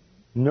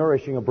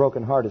nourishing a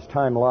broken heart is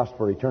time lost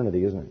for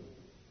eternity, isn't it?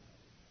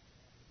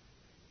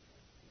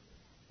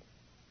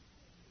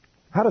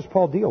 How does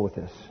Paul deal with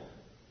this?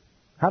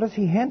 How does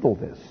he handle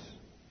this?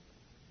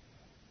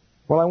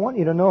 Well, I want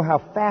you to know how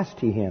fast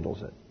he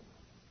handles it.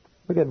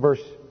 Look at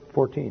verse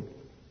 14.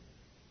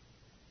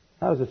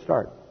 How does it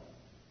start?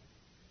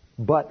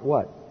 But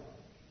what?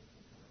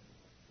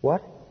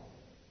 What?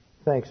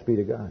 Thanks be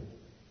to God.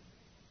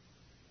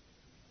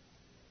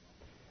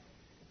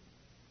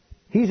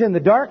 He's in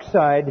the dark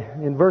side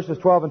in verses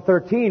 12 and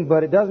 13,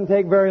 but it doesn't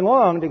take very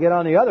long to get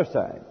on the other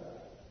side.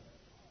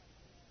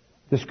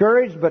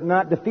 Discouraged but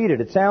not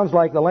defeated. It sounds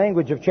like the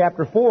language of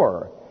chapter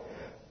 4.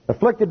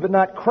 Afflicted but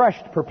not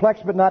crushed,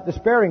 perplexed but not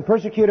despairing,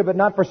 persecuted but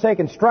not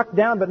forsaken, struck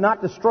down but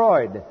not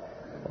destroyed.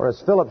 Or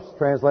as Phillips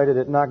translated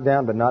it, knocked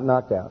down but not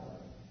knocked out.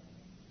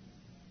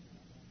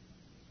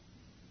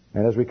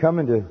 And as we come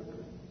into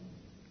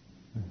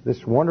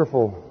this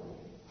wonderful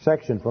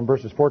section from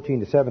verses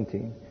 14 to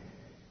 17,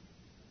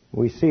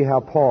 we see how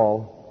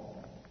Paul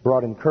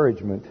brought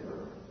encouragement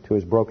to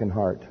his broken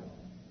heart.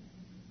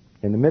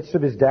 In the midst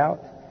of his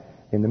doubt,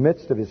 in the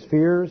midst of his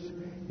fears,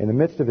 in the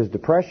midst of his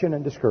depression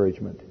and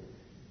discouragement,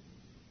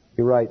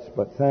 he writes,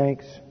 "But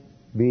thanks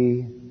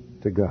be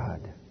to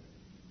God."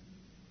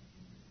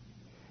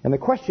 And the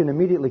question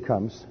immediately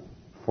comes,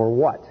 for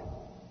what?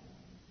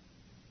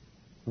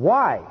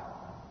 Why?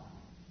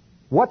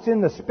 What's in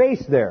the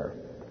space there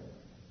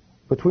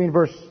between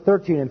verse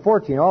 13 and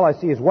 14? All I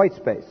see is white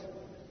space.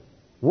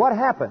 What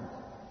happened?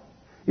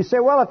 You say,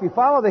 well, if you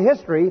follow the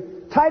history,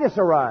 Titus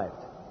arrived.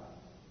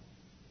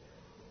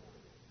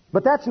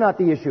 But that's not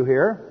the issue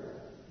here,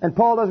 and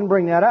Paul doesn't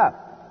bring that up.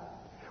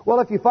 Well,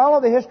 if you follow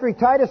the history,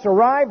 Titus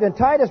arrived, and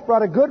Titus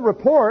brought a good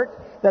report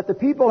that the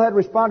people had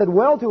responded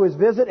well to his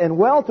visit and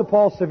well to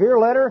Paul's severe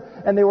letter,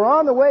 and they were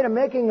on the way to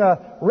making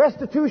a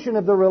restitution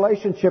of the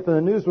relationship, and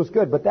the news was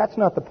good. But that's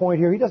not the point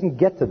here. He doesn't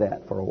get to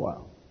that for a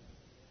while.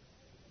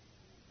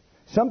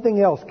 Something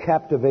else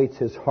captivates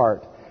his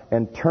heart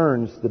and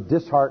turns the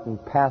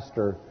disheartened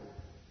pastor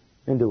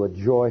into a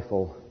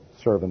joyful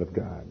servant of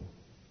God.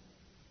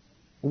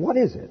 What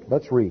is it?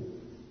 Let's read.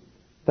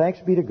 Thanks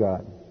be to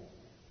God.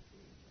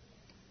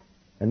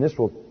 And this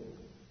will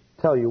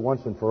tell you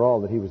once and for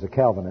all that he was a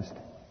Calvinist,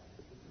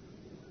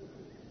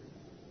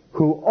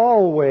 who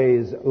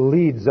always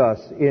leads us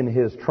in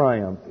his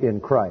triumph in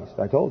Christ.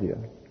 I told you.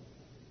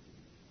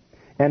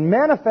 And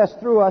manifest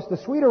through us the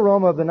sweet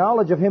aroma of the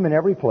knowledge of him in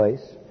every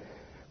place.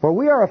 For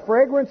we are a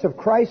fragrance of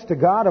Christ to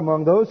God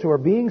among those who are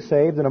being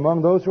saved and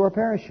among those who are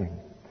perishing.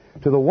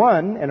 To the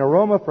one, an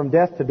aroma from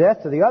death to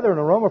death. To the other, an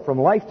aroma from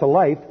life to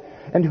life.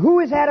 And who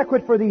is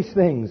adequate for these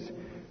things?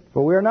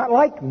 For we are not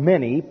like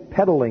many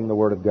peddling the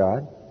word of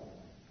God.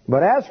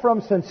 But as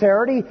from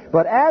sincerity,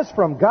 but as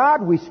from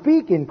God, we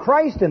speak in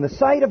Christ in the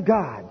sight of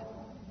God.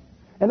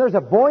 And there's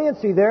a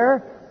buoyancy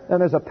there,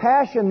 and there's a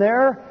passion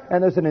there,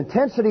 and there's an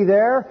intensity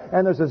there,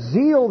 and there's a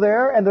zeal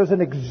there, and there's an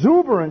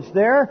exuberance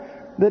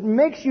there that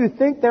makes you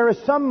think there is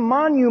some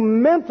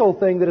monumental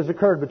thing that has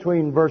occurred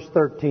between verse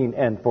 13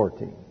 and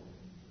 14.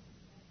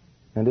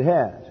 And it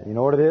has. You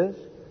know what it is?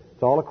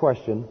 It's all a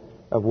question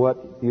of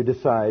what you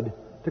decide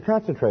to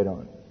concentrate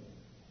on,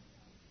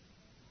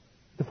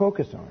 to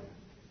focus on.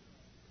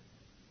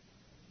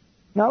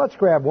 Now let's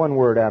grab one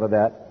word out of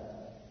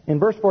that. In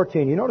verse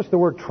 14, you notice the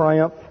word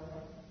triumph?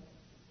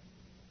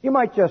 You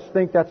might just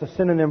think that's a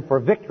synonym for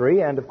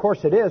victory, and of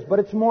course it is, but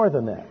it's more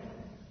than that.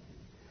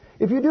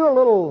 If you do a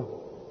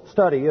little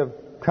study of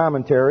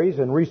commentaries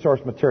and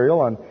resource material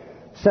on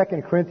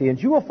 2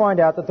 Corinthians, you will find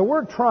out that the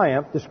word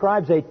triumph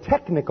describes a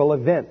technical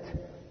event.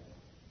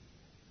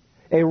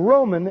 A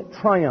Roman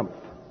triumph.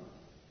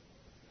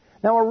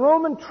 Now, a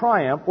Roman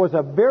triumph was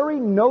a very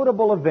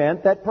notable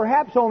event that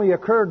perhaps only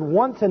occurred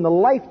once in the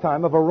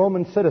lifetime of a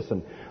Roman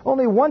citizen.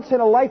 Only once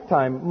in a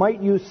lifetime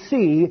might you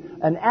see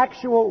an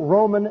actual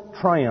Roman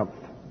triumph.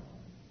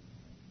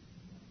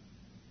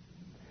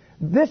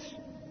 This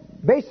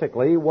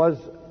basically was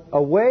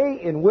a way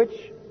in which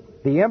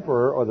the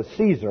emperor or the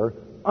Caesar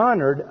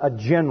honored a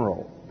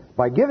general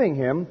by giving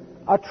him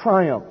a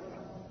triumph.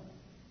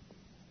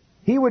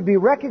 He would be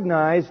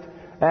recognized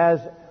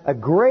as a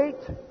great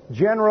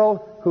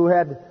general who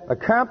had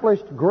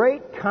accomplished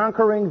great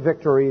conquering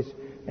victories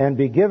and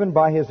be given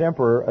by his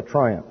emperor a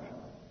triumph.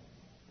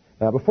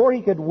 Now, before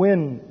he could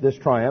win this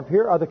triumph,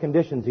 here are the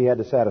conditions he had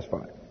to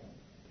satisfy.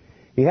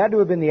 He had to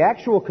have been the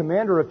actual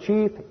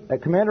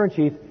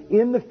commander-in-chief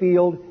in the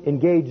field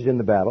engaged in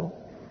the battle.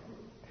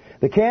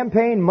 The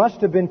campaign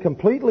must have been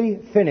completely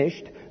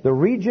finished, the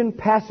region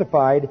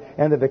pacified,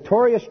 and the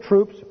victorious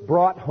troops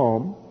brought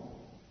home.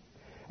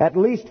 At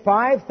least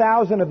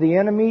 5,000 of the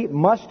enemy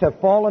must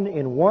have fallen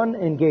in one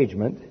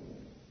engagement.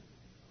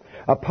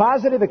 A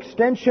positive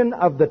extension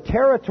of the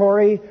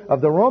territory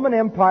of the Roman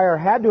Empire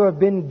had to have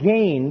been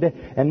gained,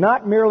 and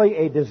not merely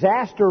a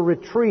disaster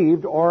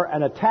retrieved or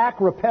an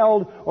attack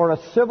repelled or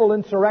a civil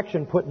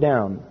insurrection put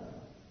down.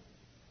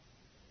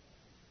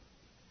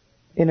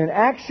 In an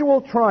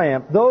actual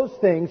triumph, those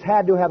things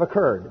had to have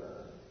occurred.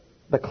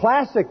 The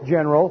classic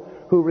general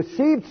who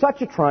received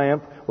such a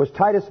triumph was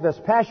Titus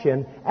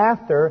Vespasian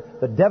after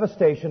the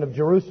devastation of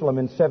Jerusalem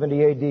in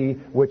 70 A.D.,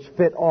 which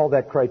fit all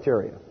that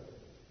criteria.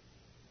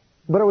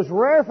 But it was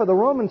rare for the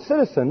Roman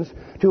citizens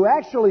to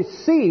actually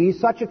see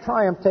such a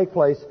triumph take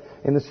place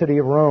in the city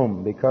of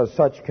Rome, because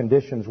such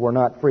conditions were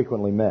not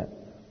frequently met.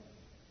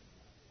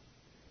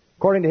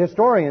 According to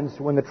historians,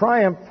 when the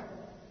triumph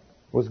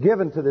was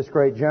given to this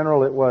great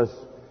general, it was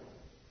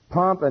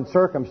pomp and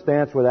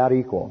circumstance without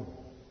equal.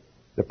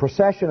 The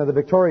procession of the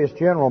victorious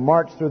general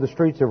marched through the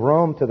streets of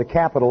Rome to the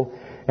capital,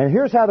 and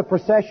here's how the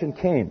procession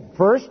came.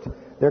 First,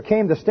 there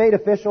came the state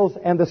officials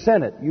and the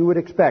Senate. You would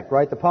expect,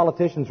 right? The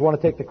politicians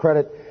want to take the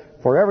credit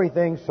for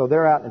everything, so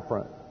they're out in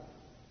front.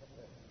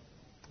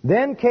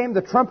 Then came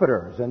the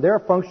trumpeters, and their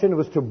function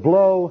was to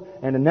blow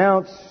and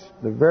announce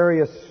the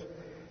various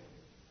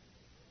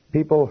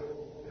people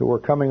who were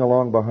coming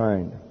along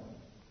behind,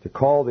 to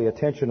call the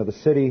attention of the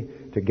city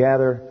to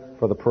gather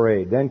for the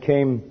parade. Then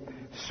came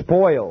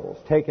spoils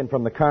taken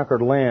from the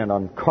conquered land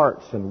on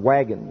carts and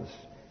wagons.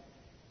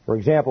 For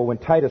example, when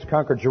Titus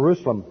conquered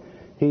Jerusalem,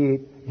 he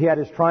had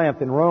his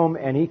triumph in Rome,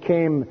 and he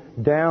came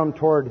down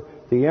toward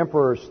the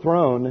emperor's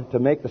throne to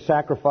make the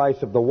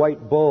sacrifice of the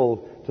white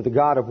bull to the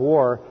god of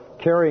war,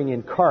 carrying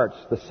in carts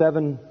the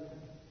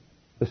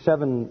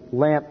seven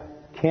lamp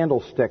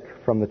candlestick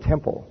from the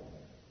temple.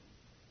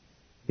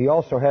 He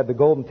also had the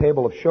golden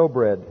table of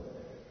showbread,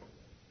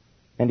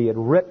 and he had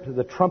ripped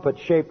the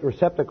trumpet-shaped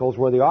receptacles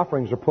where the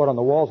offerings were put on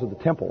the walls of the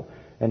temple,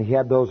 and he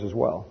had those as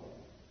well.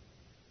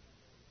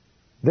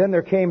 Then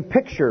there came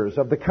pictures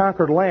of the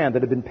conquered land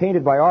that had been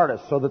painted by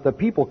artists so that the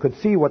people could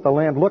see what the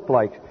land looked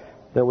like.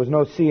 There was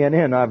no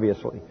CNN,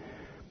 obviously.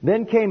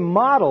 Then came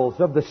models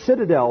of the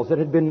citadels that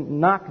had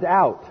been knocked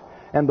out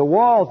and the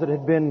walls that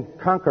had been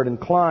conquered and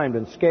climbed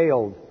and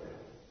scaled.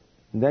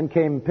 And then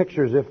came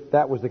pictures, if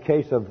that was the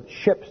case, of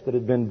ships that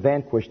had been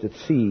vanquished at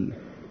sea.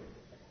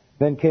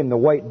 Then came the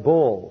white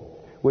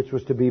bull, which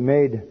was to be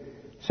made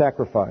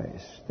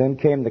sacrifice. Then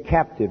came the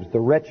captives, the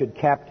wretched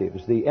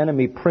captives, the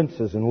enemy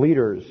princes and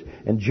leaders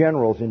and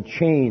generals in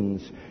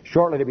chains,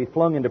 shortly to be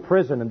flung into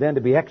prison and then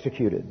to be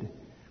executed.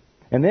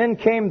 And then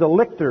came the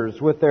lictors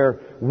with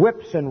their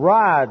whips and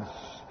rods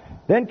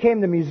Then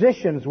came the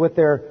musicians with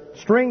their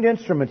stringed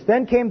instruments.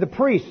 Then came the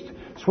priests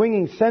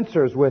swinging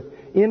censers with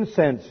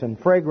incense, and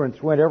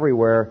fragrance went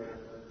everywhere.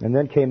 And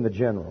then came the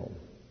general.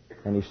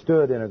 And he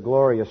stood in a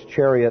glorious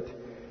chariot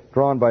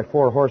drawn by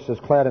 4 horses,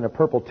 clad in a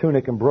purple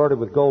tunic embroidered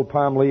with gold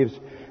palm leaves,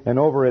 and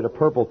over it a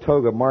purple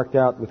toga marked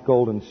out with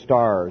golden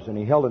stars. And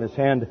he held in his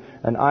hand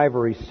an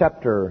ivory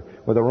scepter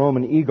with a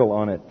Roman eagle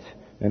on it.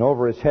 And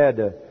over his head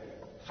a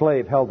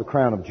slave held the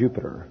crown of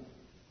Jupiter.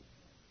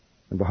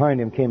 And behind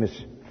him came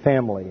his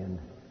family,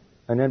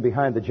 and then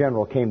behind the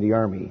general came the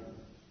army.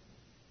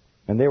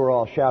 And they were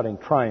all shouting,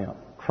 "Triumph,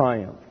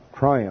 triumph,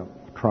 triumph,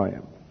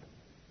 triumph."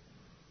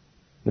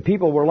 The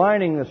people were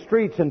lining the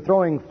streets and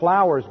throwing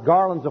flowers,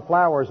 garlands of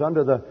flowers,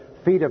 under the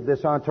feet of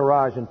this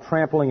entourage and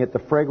trampling it. The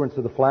fragrance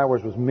of the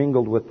flowers was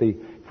mingled with the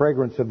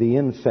fragrance of the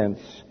incense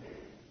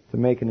to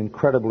make an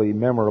incredibly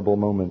memorable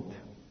moment.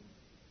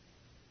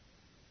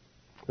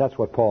 That's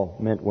what Paul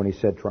meant when he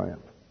said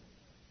triumph.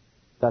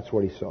 That's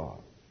what he saw.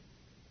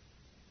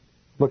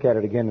 Look at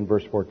it again in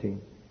verse 14.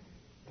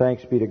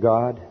 Thanks be to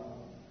God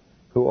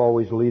who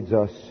always leads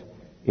us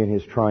in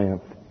His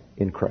triumph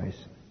in Christ.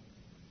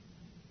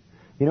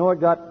 You know what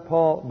got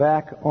Paul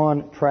back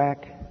on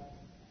track?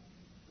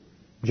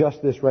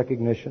 Just this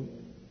recognition.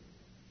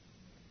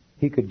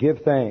 He could give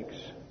thanks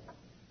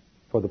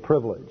for the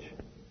privilege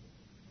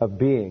of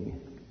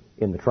being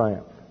in the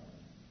triumph.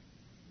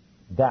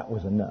 That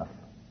was enough.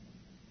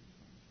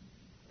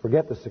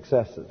 Forget the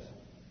successes.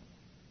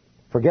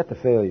 Forget the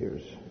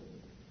failures.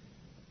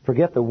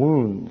 Forget the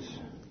wounds.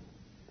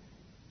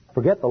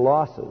 Forget the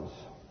losses.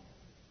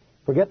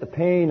 Forget the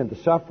pain and the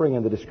suffering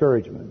and the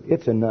discouragement.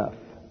 It's enough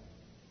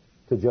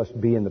to just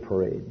be in the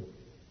parade.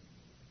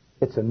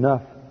 It's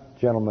enough,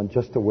 gentlemen,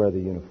 just to wear the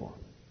uniform.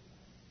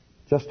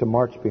 Just to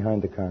march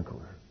behind the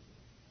conqueror.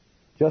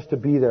 Just to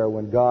be there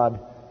when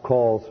God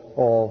calls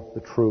all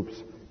the troops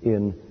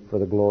in for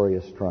the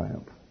glorious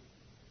triumph.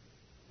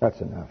 That's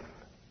enough.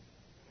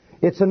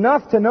 It's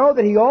enough to know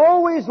that He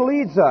always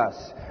leads us,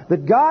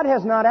 that God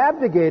has not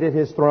abdicated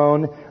His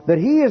throne, that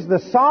He is the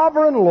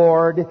sovereign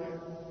Lord,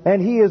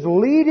 and He is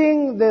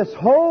leading this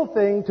whole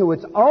thing to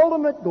its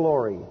ultimate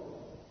glory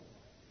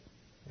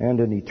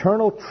and an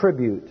eternal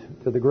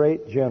tribute to the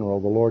great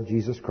general, the Lord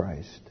Jesus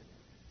Christ.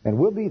 And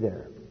we'll be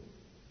there.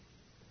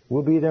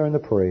 We'll be there in the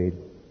parade,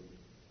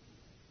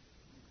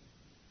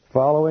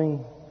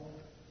 following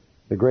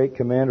the great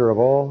commander of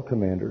all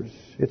commanders.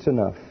 It's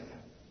enough.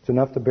 It's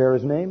enough to bear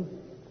His name.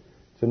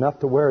 It's enough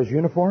to wear His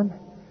uniform.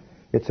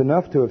 It's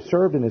enough to have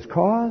served in His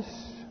cause.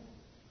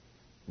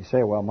 You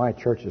say, well, my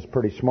church is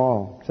pretty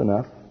small. It's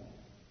enough.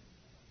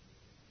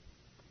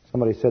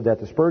 Somebody said that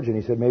to Spurgeon.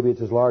 He said, maybe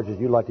it's as large as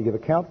you'd like to give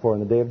account for in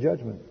the day of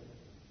judgment.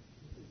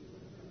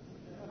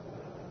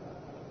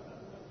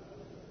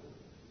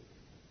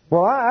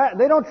 Well,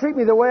 they don't treat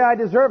me the way I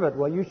deserve it.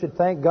 Well, you should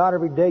thank God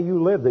every day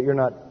you live that you're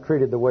not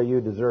treated the way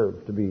you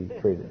deserve to be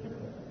treated.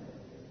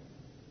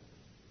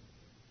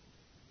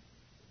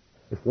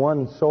 If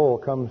one soul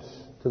comes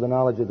to the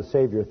knowledge of the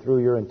Savior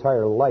through your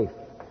entire life,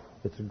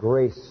 it's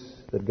grace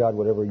that God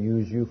would ever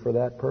use you for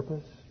that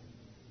purpose.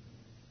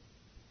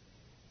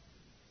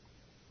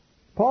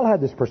 Paul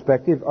had this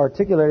perspective,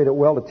 articulated it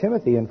well to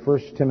Timothy in 1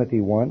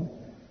 Timothy 1.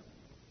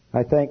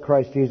 I thank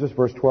Christ Jesus,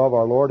 verse 12,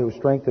 our Lord, who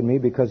strengthened me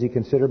because He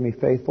considered me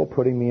faithful,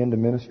 putting me into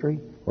ministry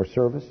or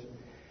service.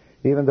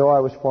 Even though I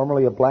was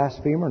formerly a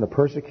blasphemer and a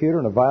persecutor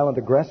and a violent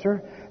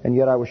aggressor, and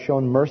yet I was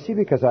shown mercy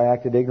because I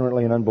acted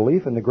ignorantly in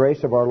unbelief, and the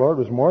grace of our Lord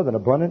was more than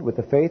abundant with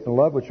the faith and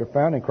love which are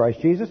found in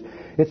Christ Jesus.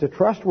 It's a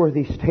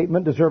trustworthy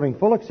statement deserving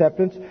full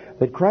acceptance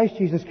that Christ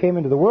Jesus came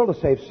into the world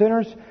to save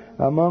sinners,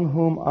 among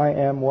whom I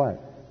am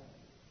what?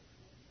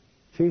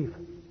 Chief,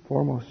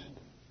 foremost.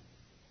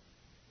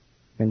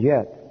 And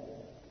yet,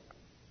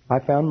 I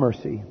found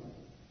mercy.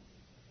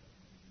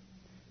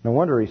 No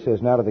wonder He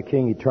says, now to the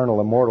King, eternal,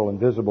 immortal,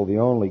 invisible, the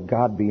only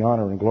God, be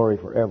honor and glory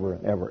forever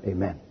and ever.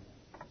 Amen.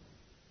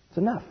 It's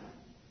enough.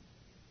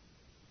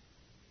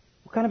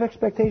 What kind of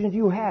expectation do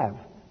you have?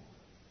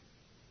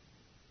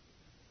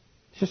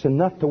 It's just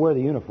enough to wear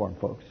the uniform,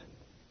 folks.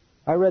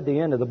 I read the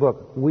end of the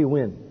book. We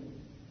win.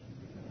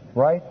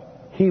 Right?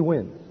 He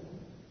wins.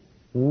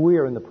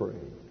 We're in the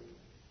parade.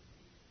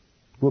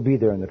 We'll be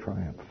there in the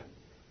triumph.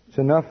 It's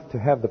enough to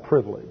have the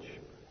privilege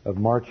of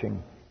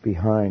marching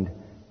behind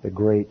the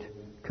great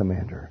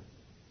commander.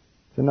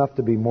 It's enough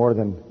to be more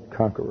than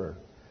conqueror.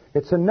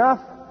 It's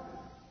enough,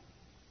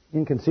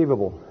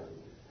 inconceivable,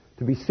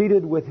 to be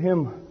seated with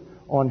Him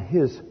on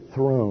His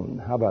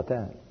throne. How about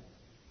that?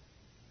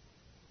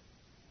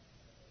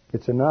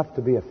 It's enough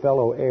to be a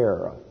fellow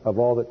heir of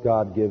all that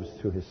God gives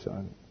to His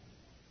Son.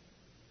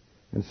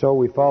 And so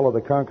we follow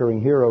the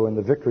conquering hero in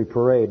the victory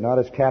parade, not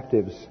as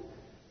captives,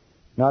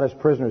 not as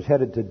prisoners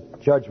headed to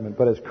judgment,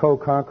 but as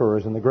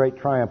co-conquerors in the great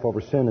triumph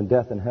over sin and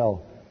death and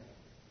hell.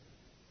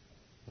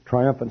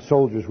 Triumphant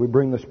soldiers, we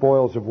bring the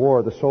spoils of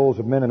war, the souls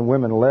of men and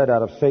women led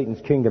out of Satan's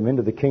kingdom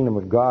into the kingdom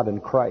of God in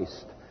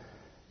Christ.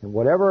 And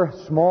whatever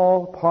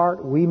small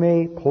part we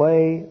may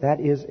play, that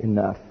is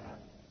enough.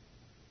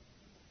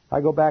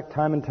 I go back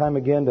time and time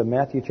again to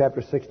Matthew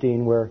chapter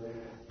 16, where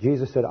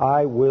Jesus said,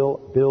 I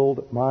will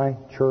build my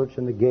church,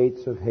 and the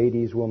gates of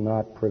Hades will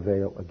not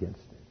prevail against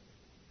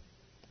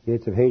it.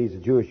 Gates of Hades is a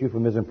Jewish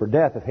euphemism for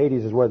death. If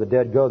Hades is where the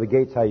dead go, the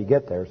gate's how you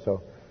get there.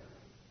 So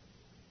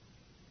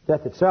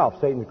death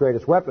itself, Satan's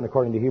greatest weapon,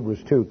 according to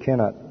Hebrews 2,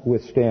 cannot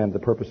withstand the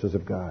purposes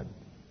of God.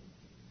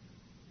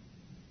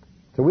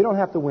 So we don't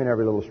have to win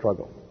every little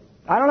struggle.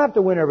 I don't have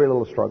to win every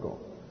little struggle.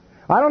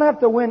 I don't have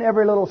to win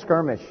every little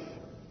skirmish.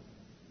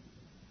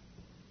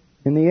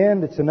 In the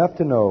end, it's enough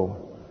to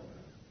know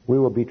we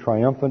will be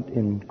triumphant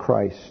in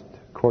Christ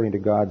according to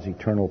God's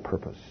eternal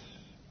purpose.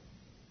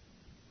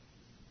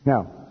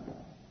 Now,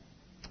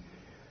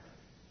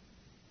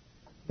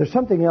 there's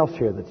something else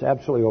here that's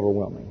absolutely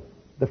overwhelming.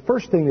 The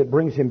first thing that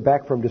brings him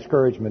back from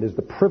discouragement is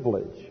the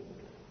privilege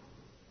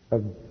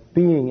of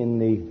being in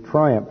the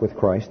triumph with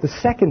Christ. The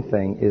second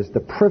thing is the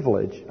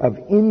privilege of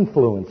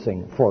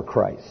influencing for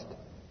Christ.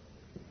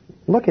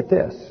 Look at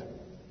this.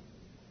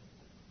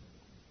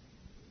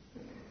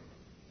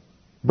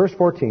 Verse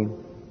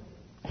 14.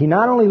 He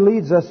not only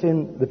leads us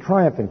in the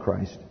triumph in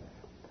Christ,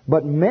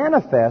 but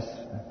manifests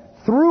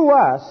through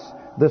us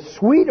the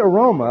sweet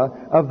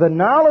aroma of the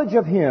knowledge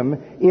of Him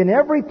in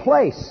every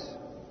place.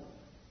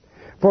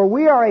 For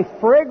we are a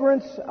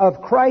fragrance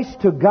of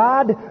Christ to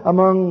God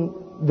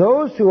among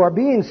those who are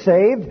being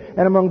saved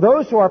and among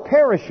those who are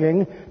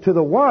perishing, to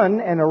the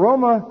one an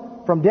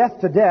aroma from death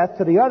to death,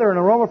 to the other an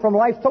aroma from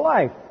life to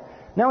life.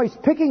 Now he's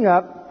picking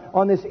up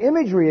on this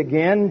imagery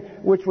again,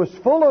 which was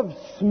full of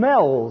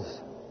smells.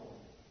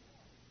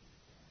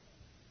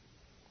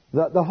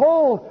 The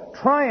whole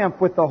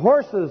triumph with the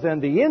horses and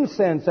the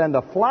incense and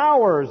the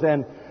flowers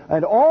and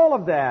all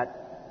of that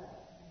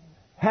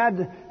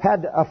had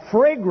a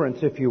fragrance,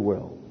 if you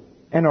will,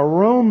 an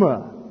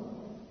aroma.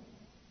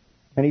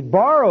 And he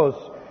borrows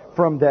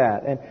from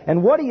that.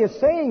 And what he is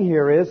saying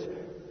here is,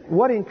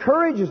 what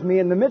encourages me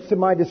in the midst of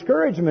my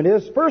discouragement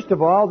is, first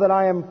of all, that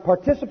I am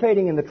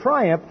participating in the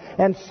triumph,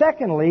 and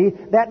secondly,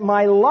 that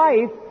my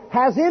life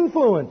has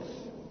influence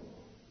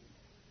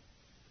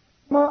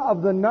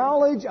of the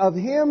knowledge of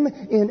Him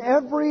in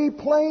every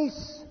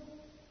place.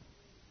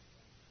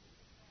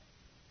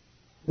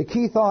 The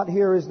key thought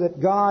here is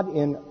that God,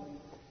 in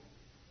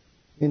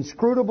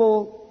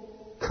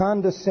inscrutable,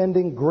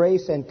 condescending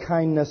grace and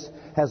kindness,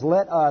 has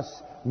let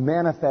us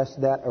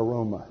manifest that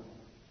aroma.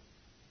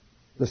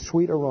 The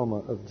sweet aroma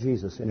of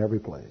Jesus in every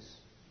place.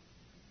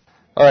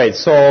 All right,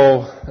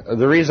 so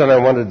the reason I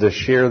wanted to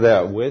share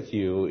that with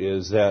you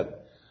is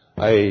that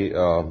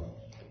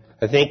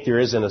I think there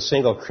isn't a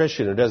single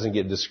Christian who doesn't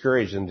get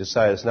discouraged and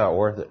decide it's not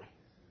worth it.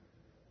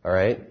 All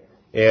right?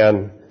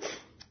 And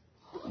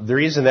the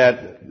reason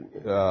that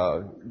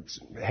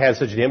had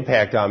such an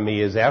impact on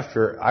me is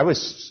after I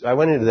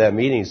went into that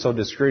meeting so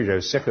discouraged, I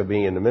was sick of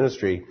being in the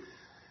ministry.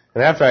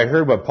 And after I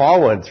heard what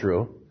Paul went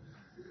through,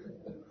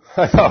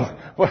 I thought,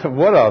 what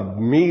a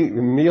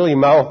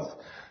mealy-mouthed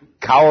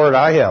coward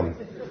I am.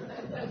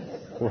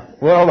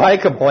 What am I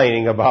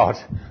complaining about?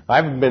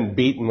 I've been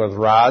beaten with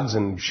rods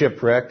and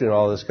shipwrecked and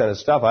all this kind of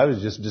stuff. I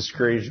was just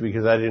discouraged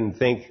because I didn't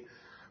think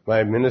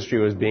my ministry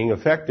was being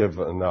effective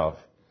enough.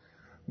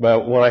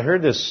 But when I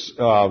heard this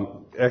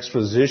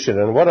exposition,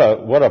 and what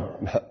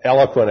a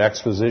eloquent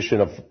exposition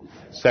of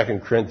 2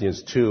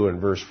 Corinthians 2 and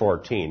verse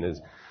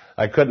 14.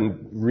 I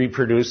couldn't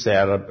reproduce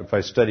that if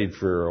I studied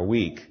for a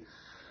week.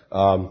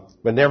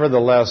 But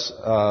nevertheless,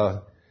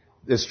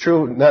 it's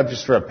true not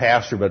just for a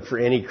pastor, but for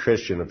any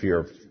Christian. If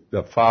you're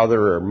a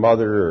father or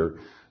mother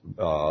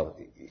or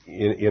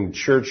in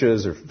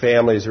churches or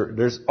families,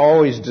 there's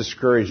always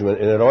discouragement,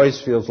 and it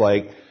always feels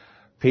like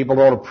people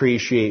don't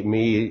appreciate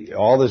me,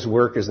 all this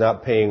work is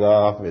not paying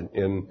off,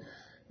 and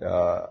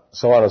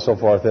so on and so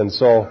forth. And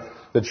so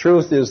the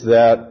truth is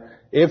that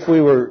if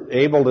we were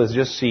able to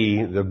just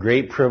see the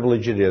great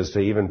privilege it is to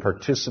even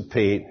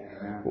participate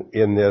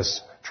in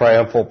this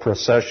triumphal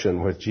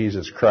procession with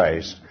Jesus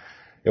Christ,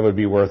 it would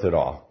be worth it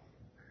all.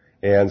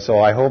 And so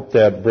I hope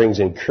that brings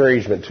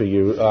encouragement to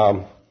you.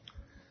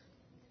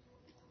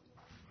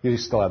 You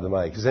still have the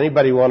mic. Does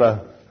anybody want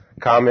to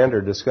comment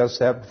or discuss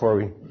that before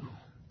we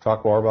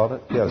talk more about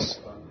it? Yes.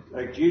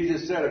 Like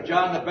Jesus said of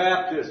John the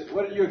Baptist,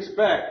 what did you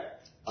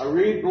expect? A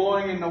reed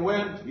blowing in the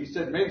wind? He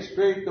said, make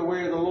straight the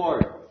way of the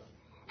Lord.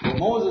 Well,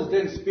 Moses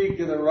didn't speak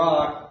to the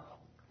rock,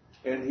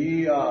 and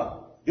he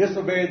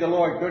disobeyed the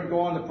Lord, couldn't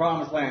go in the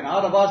promised land.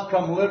 Out of us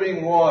come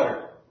living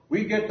water.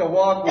 We get to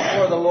walk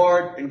before the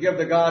Lord and give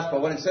the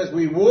gospel. When it says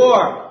we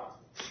war,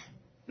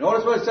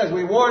 notice what it says.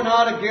 We war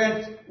not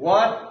against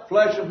what?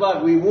 Flesh and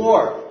blood. We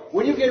war.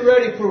 When you get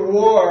ready for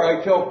war,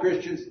 I tell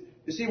Christians,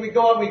 you see, we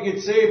go out and we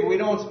get saved, and we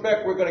don't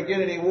expect we're going to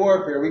get any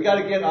warfare. We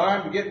got to get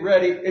armed, get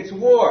ready. It's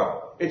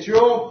war. It's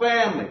your own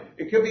family.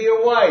 It could be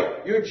your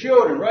wife, your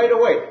children, right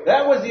away.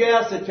 That was the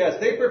acid test.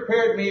 They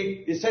prepared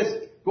me. It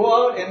says, go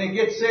out and they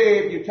get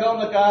saved. You tell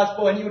them the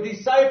gospel and you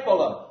disciple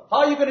them. How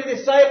are you going to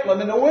disciple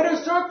them? In the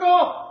winner's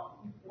circle?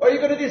 Or are you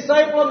going to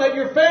disciple them that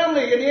your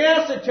family in the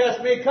acid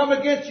test may come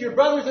against your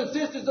brothers and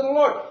sisters in the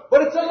Lord?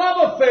 But it's a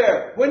love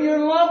affair. When you're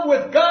in love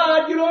with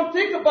God, you don't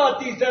think about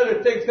these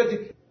other things.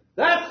 Because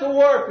That's the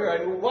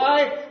warfare. And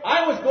why?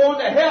 I was going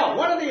to hell.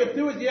 One of the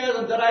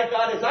enthusiasms that I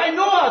got is I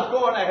knew I was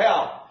going to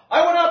hell.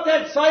 I went up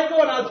that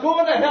cycle and I was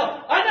going to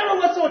hell. I never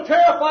was so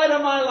terrified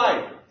in my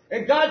life.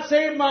 And God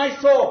saved my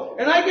soul.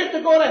 And I get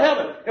to go to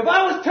heaven. If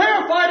I was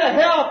terrified of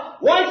hell,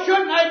 why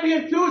shouldn't I be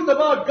enthused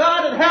about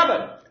God and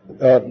heaven?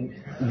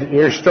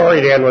 Your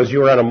story, Dan, was you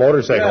were on a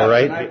motorcycle,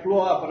 right? And I flew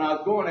up and I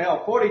was going to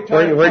hell 40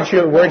 times. Weren't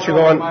you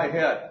going? My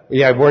head.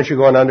 Yeah, weren't you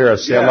going under a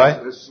semi?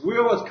 Yes, this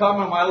wheel was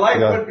coming. My life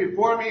went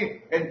before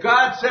me, and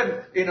God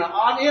said in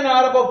an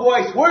inaudible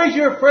voice, "Where's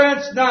your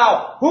friends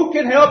now? Who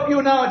can help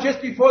you now?" And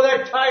just before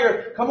that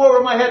tire come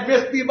over my head,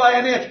 missed me by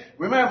an inch.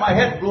 Remember, my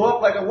head blew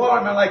up like a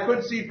watermelon. I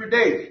couldn't see for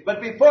days. But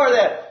before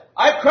that,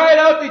 I cried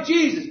out to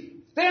Jesus.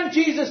 Then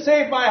Jesus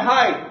saved my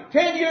hide.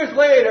 10 years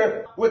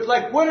later, with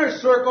like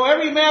winner's circle,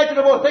 every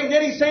imaginable thing,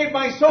 then He saved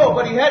my soul.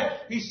 But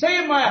He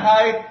saved my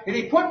hide, and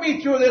He put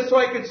me through this so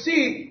I could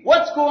see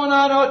what's going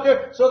on out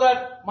there, so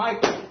that my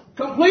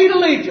complete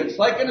allegiance,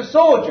 like in a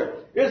soldier,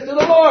 is to the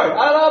Lord.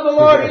 I love the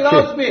Lord. He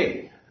loves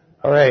me.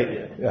 All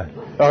right. Yeah.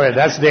 All right.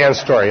 That's Dan's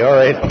story. All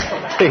right.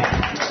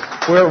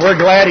 We're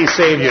glad He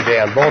saved you,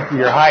 Dan, both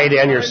your hide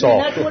and your soul.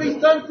 That's what He's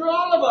done for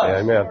all of us. Yeah,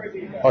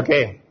 amen.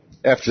 Okay.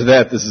 After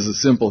that, this is a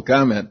simple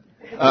comment.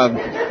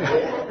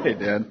 Hey,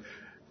 Dan.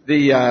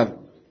 The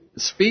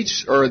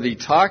speech or the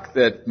talk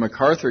that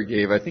MacArthur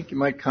gave, I think you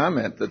might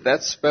comment that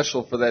that's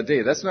special for that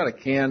day. That's not a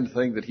canned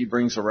thing that he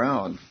brings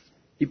around.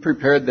 He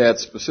prepared that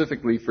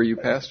specifically for you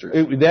pastors.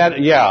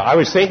 I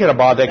was thinking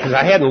about that because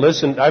I hadn't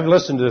listened. I've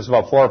listened to this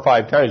about 4 or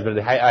 5 times, but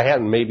I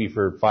hadn't maybe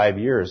for 5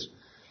 years.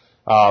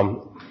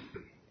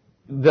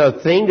 The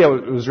thing that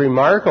was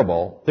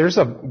remarkable, there's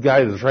a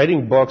guy that's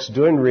writing books,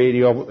 doing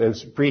radio, and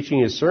preaching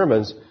his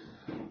sermons.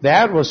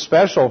 That was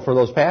special for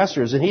those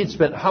pastors, and he'd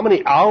spent how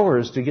many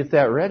hours to get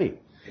that ready?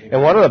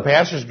 And one of the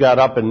pastors got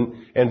up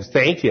and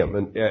thanked him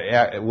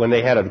and, when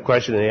they had a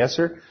question and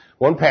answer.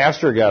 One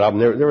pastor got up,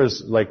 and there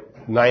was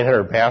like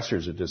 900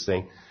 pastors at this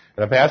thing,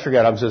 and a pastor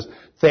got up and says,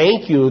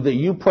 "Thank you that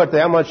you put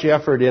that much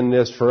effort in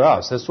this for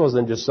us. This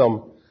wasn't just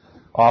some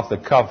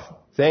off-the-cuff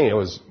thing. It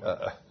was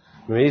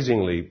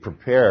amazingly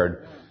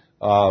prepared."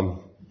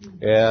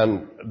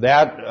 And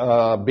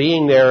that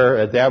being there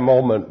at that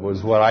moment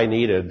was what I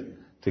needed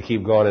to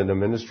keep going into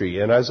ministry.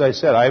 And as I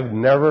said, I've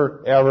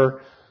never,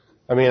 ever,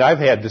 I've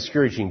had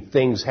discouraging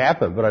things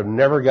happen, but I've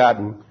never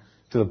gotten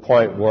to the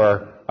point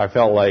where I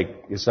felt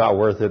like it's not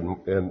worth it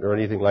or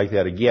anything like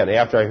that again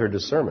after I heard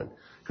the sermon.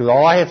 Because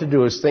all I have to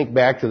do is think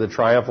back to the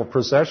triumphal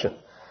procession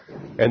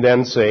and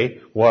then say,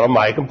 what am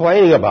I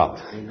complaining about?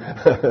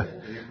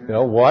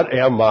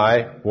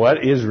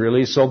 What is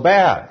really so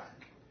bad?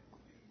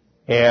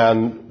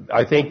 And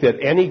I think that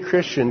any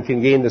Christian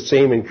can gain the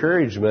same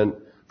encouragement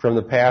from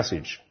the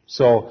passage.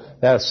 So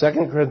that's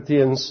 2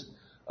 Corinthians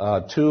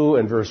 2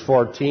 and verse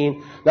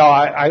 14.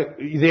 Now,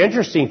 the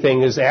interesting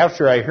thing is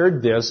after I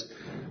heard this,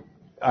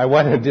 I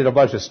went and did a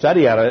bunch of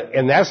study on it,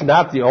 and that's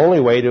not the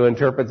only way to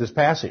interpret this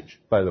passage,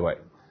 by the way.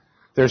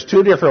 There's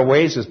 2 different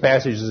ways this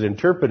passage is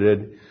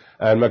interpreted,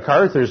 and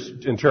MacArthur's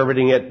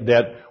interpreting it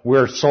that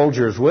we're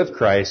soldiers with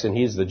Christ and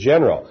He's the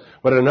general.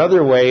 But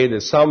another way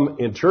that some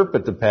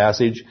interpret the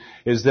passage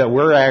is that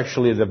we're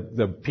actually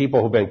the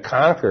people who've been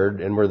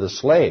conquered and we're the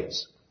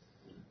slaves.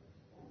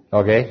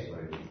 Okay?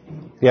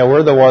 Yeah,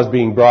 we're the ones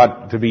being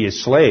brought to be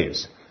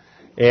slaves.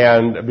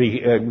 And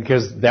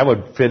because that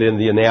would fit in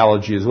the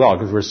analogy as well,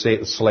 because we're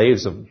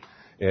slaves of,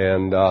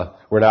 and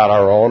we're not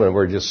our own, and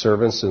we're just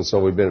servants, and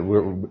so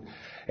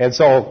and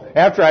so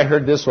after I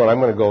heard this one, I'm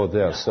going to go with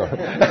this. So.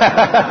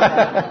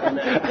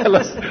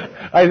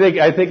 I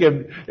think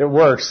it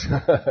works.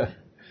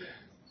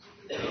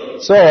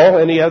 So,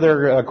 any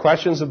other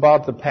questions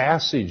about the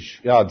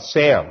passage?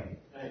 Sam.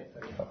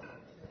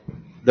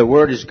 The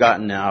word has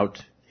gotten out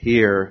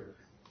here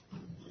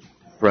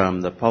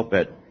from the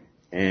pulpit,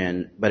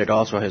 but it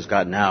also has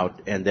gotten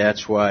out, and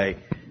that's why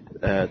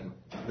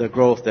the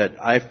growth that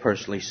I've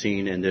personally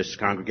seen in this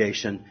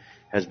congregation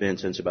has been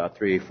since about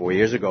 3 or 4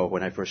 years ago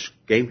when I first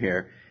came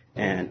here,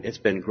 and it's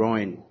been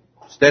growing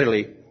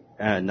steadily,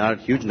 not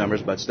huge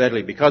numbers, but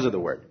steadily because of the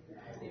word.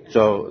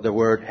 So the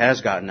word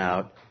has gotten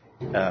out,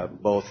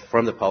 both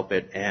from the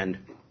pulpit and,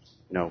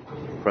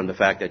 from the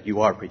fact that you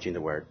are preaching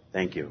the word.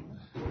 Thank you.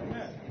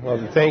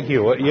 Well, thank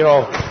you.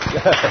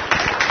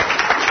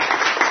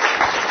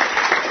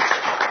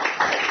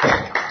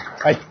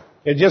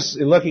 Just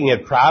looking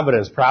at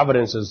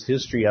Providence is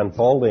history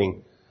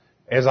unfolding.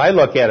 As I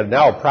look at it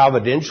now,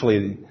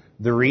 providentially,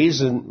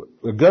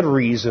 a good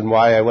reason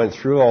why I went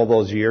through all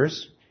those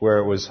years where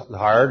it was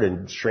hard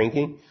and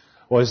shrinking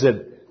was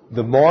that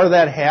the more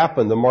that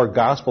happened, the more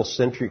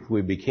gospel-centric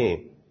we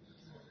became.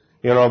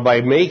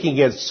 By making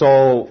it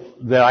so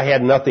that I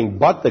had nothing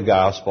but the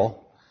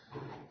gospel,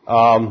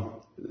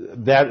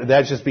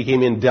 that just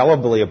became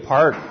indelibly a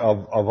part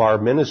of our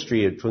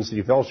ministry at Twin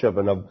City Fellowship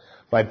and of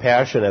my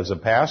passion as a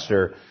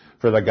pastor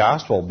for the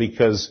gospel,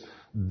 because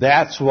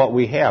that's what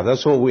we have.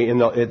 That's what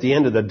at the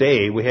end of the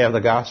day, we have the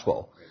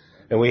gospel.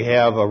 And we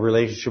have a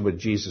relationship with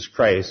Jesus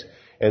Christ.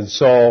 And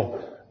so,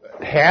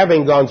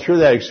 having gone through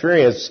that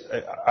experience,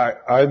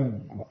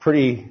 I'm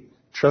pretty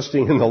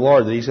trusting in the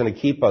Lord that He's going to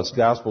keep us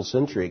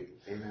gospel-centric.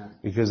 Amen.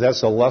 Because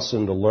that's a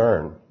lesson to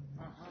learn.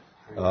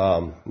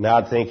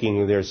 Not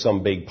thinking there's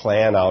some big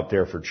plan out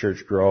there for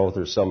church growth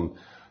or some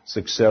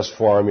success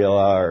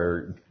formula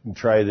or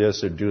try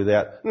this or do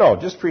that. No,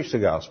 just preach the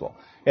gospel.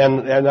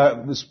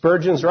 And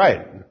Spurgeon's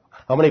right.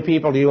 How many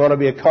people do you want to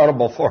be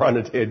accountable for on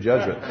the day of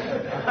judgment?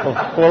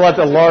 We'll let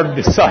the Lord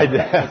decide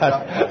that.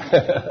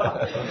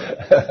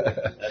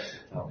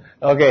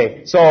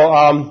 Okay,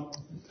 so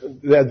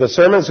the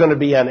sermon's going to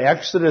be on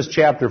Exodus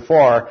chapter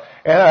 4,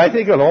 and I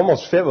think it'll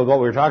almost fit with what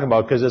we were talking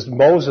about, because it's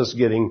Moses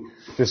getting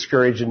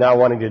discouraged and not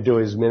wanting to do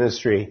his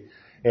ministry,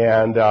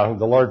 and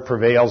the Lord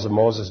prevails and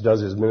Moses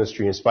does his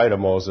ministry in spite of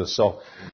Moses. So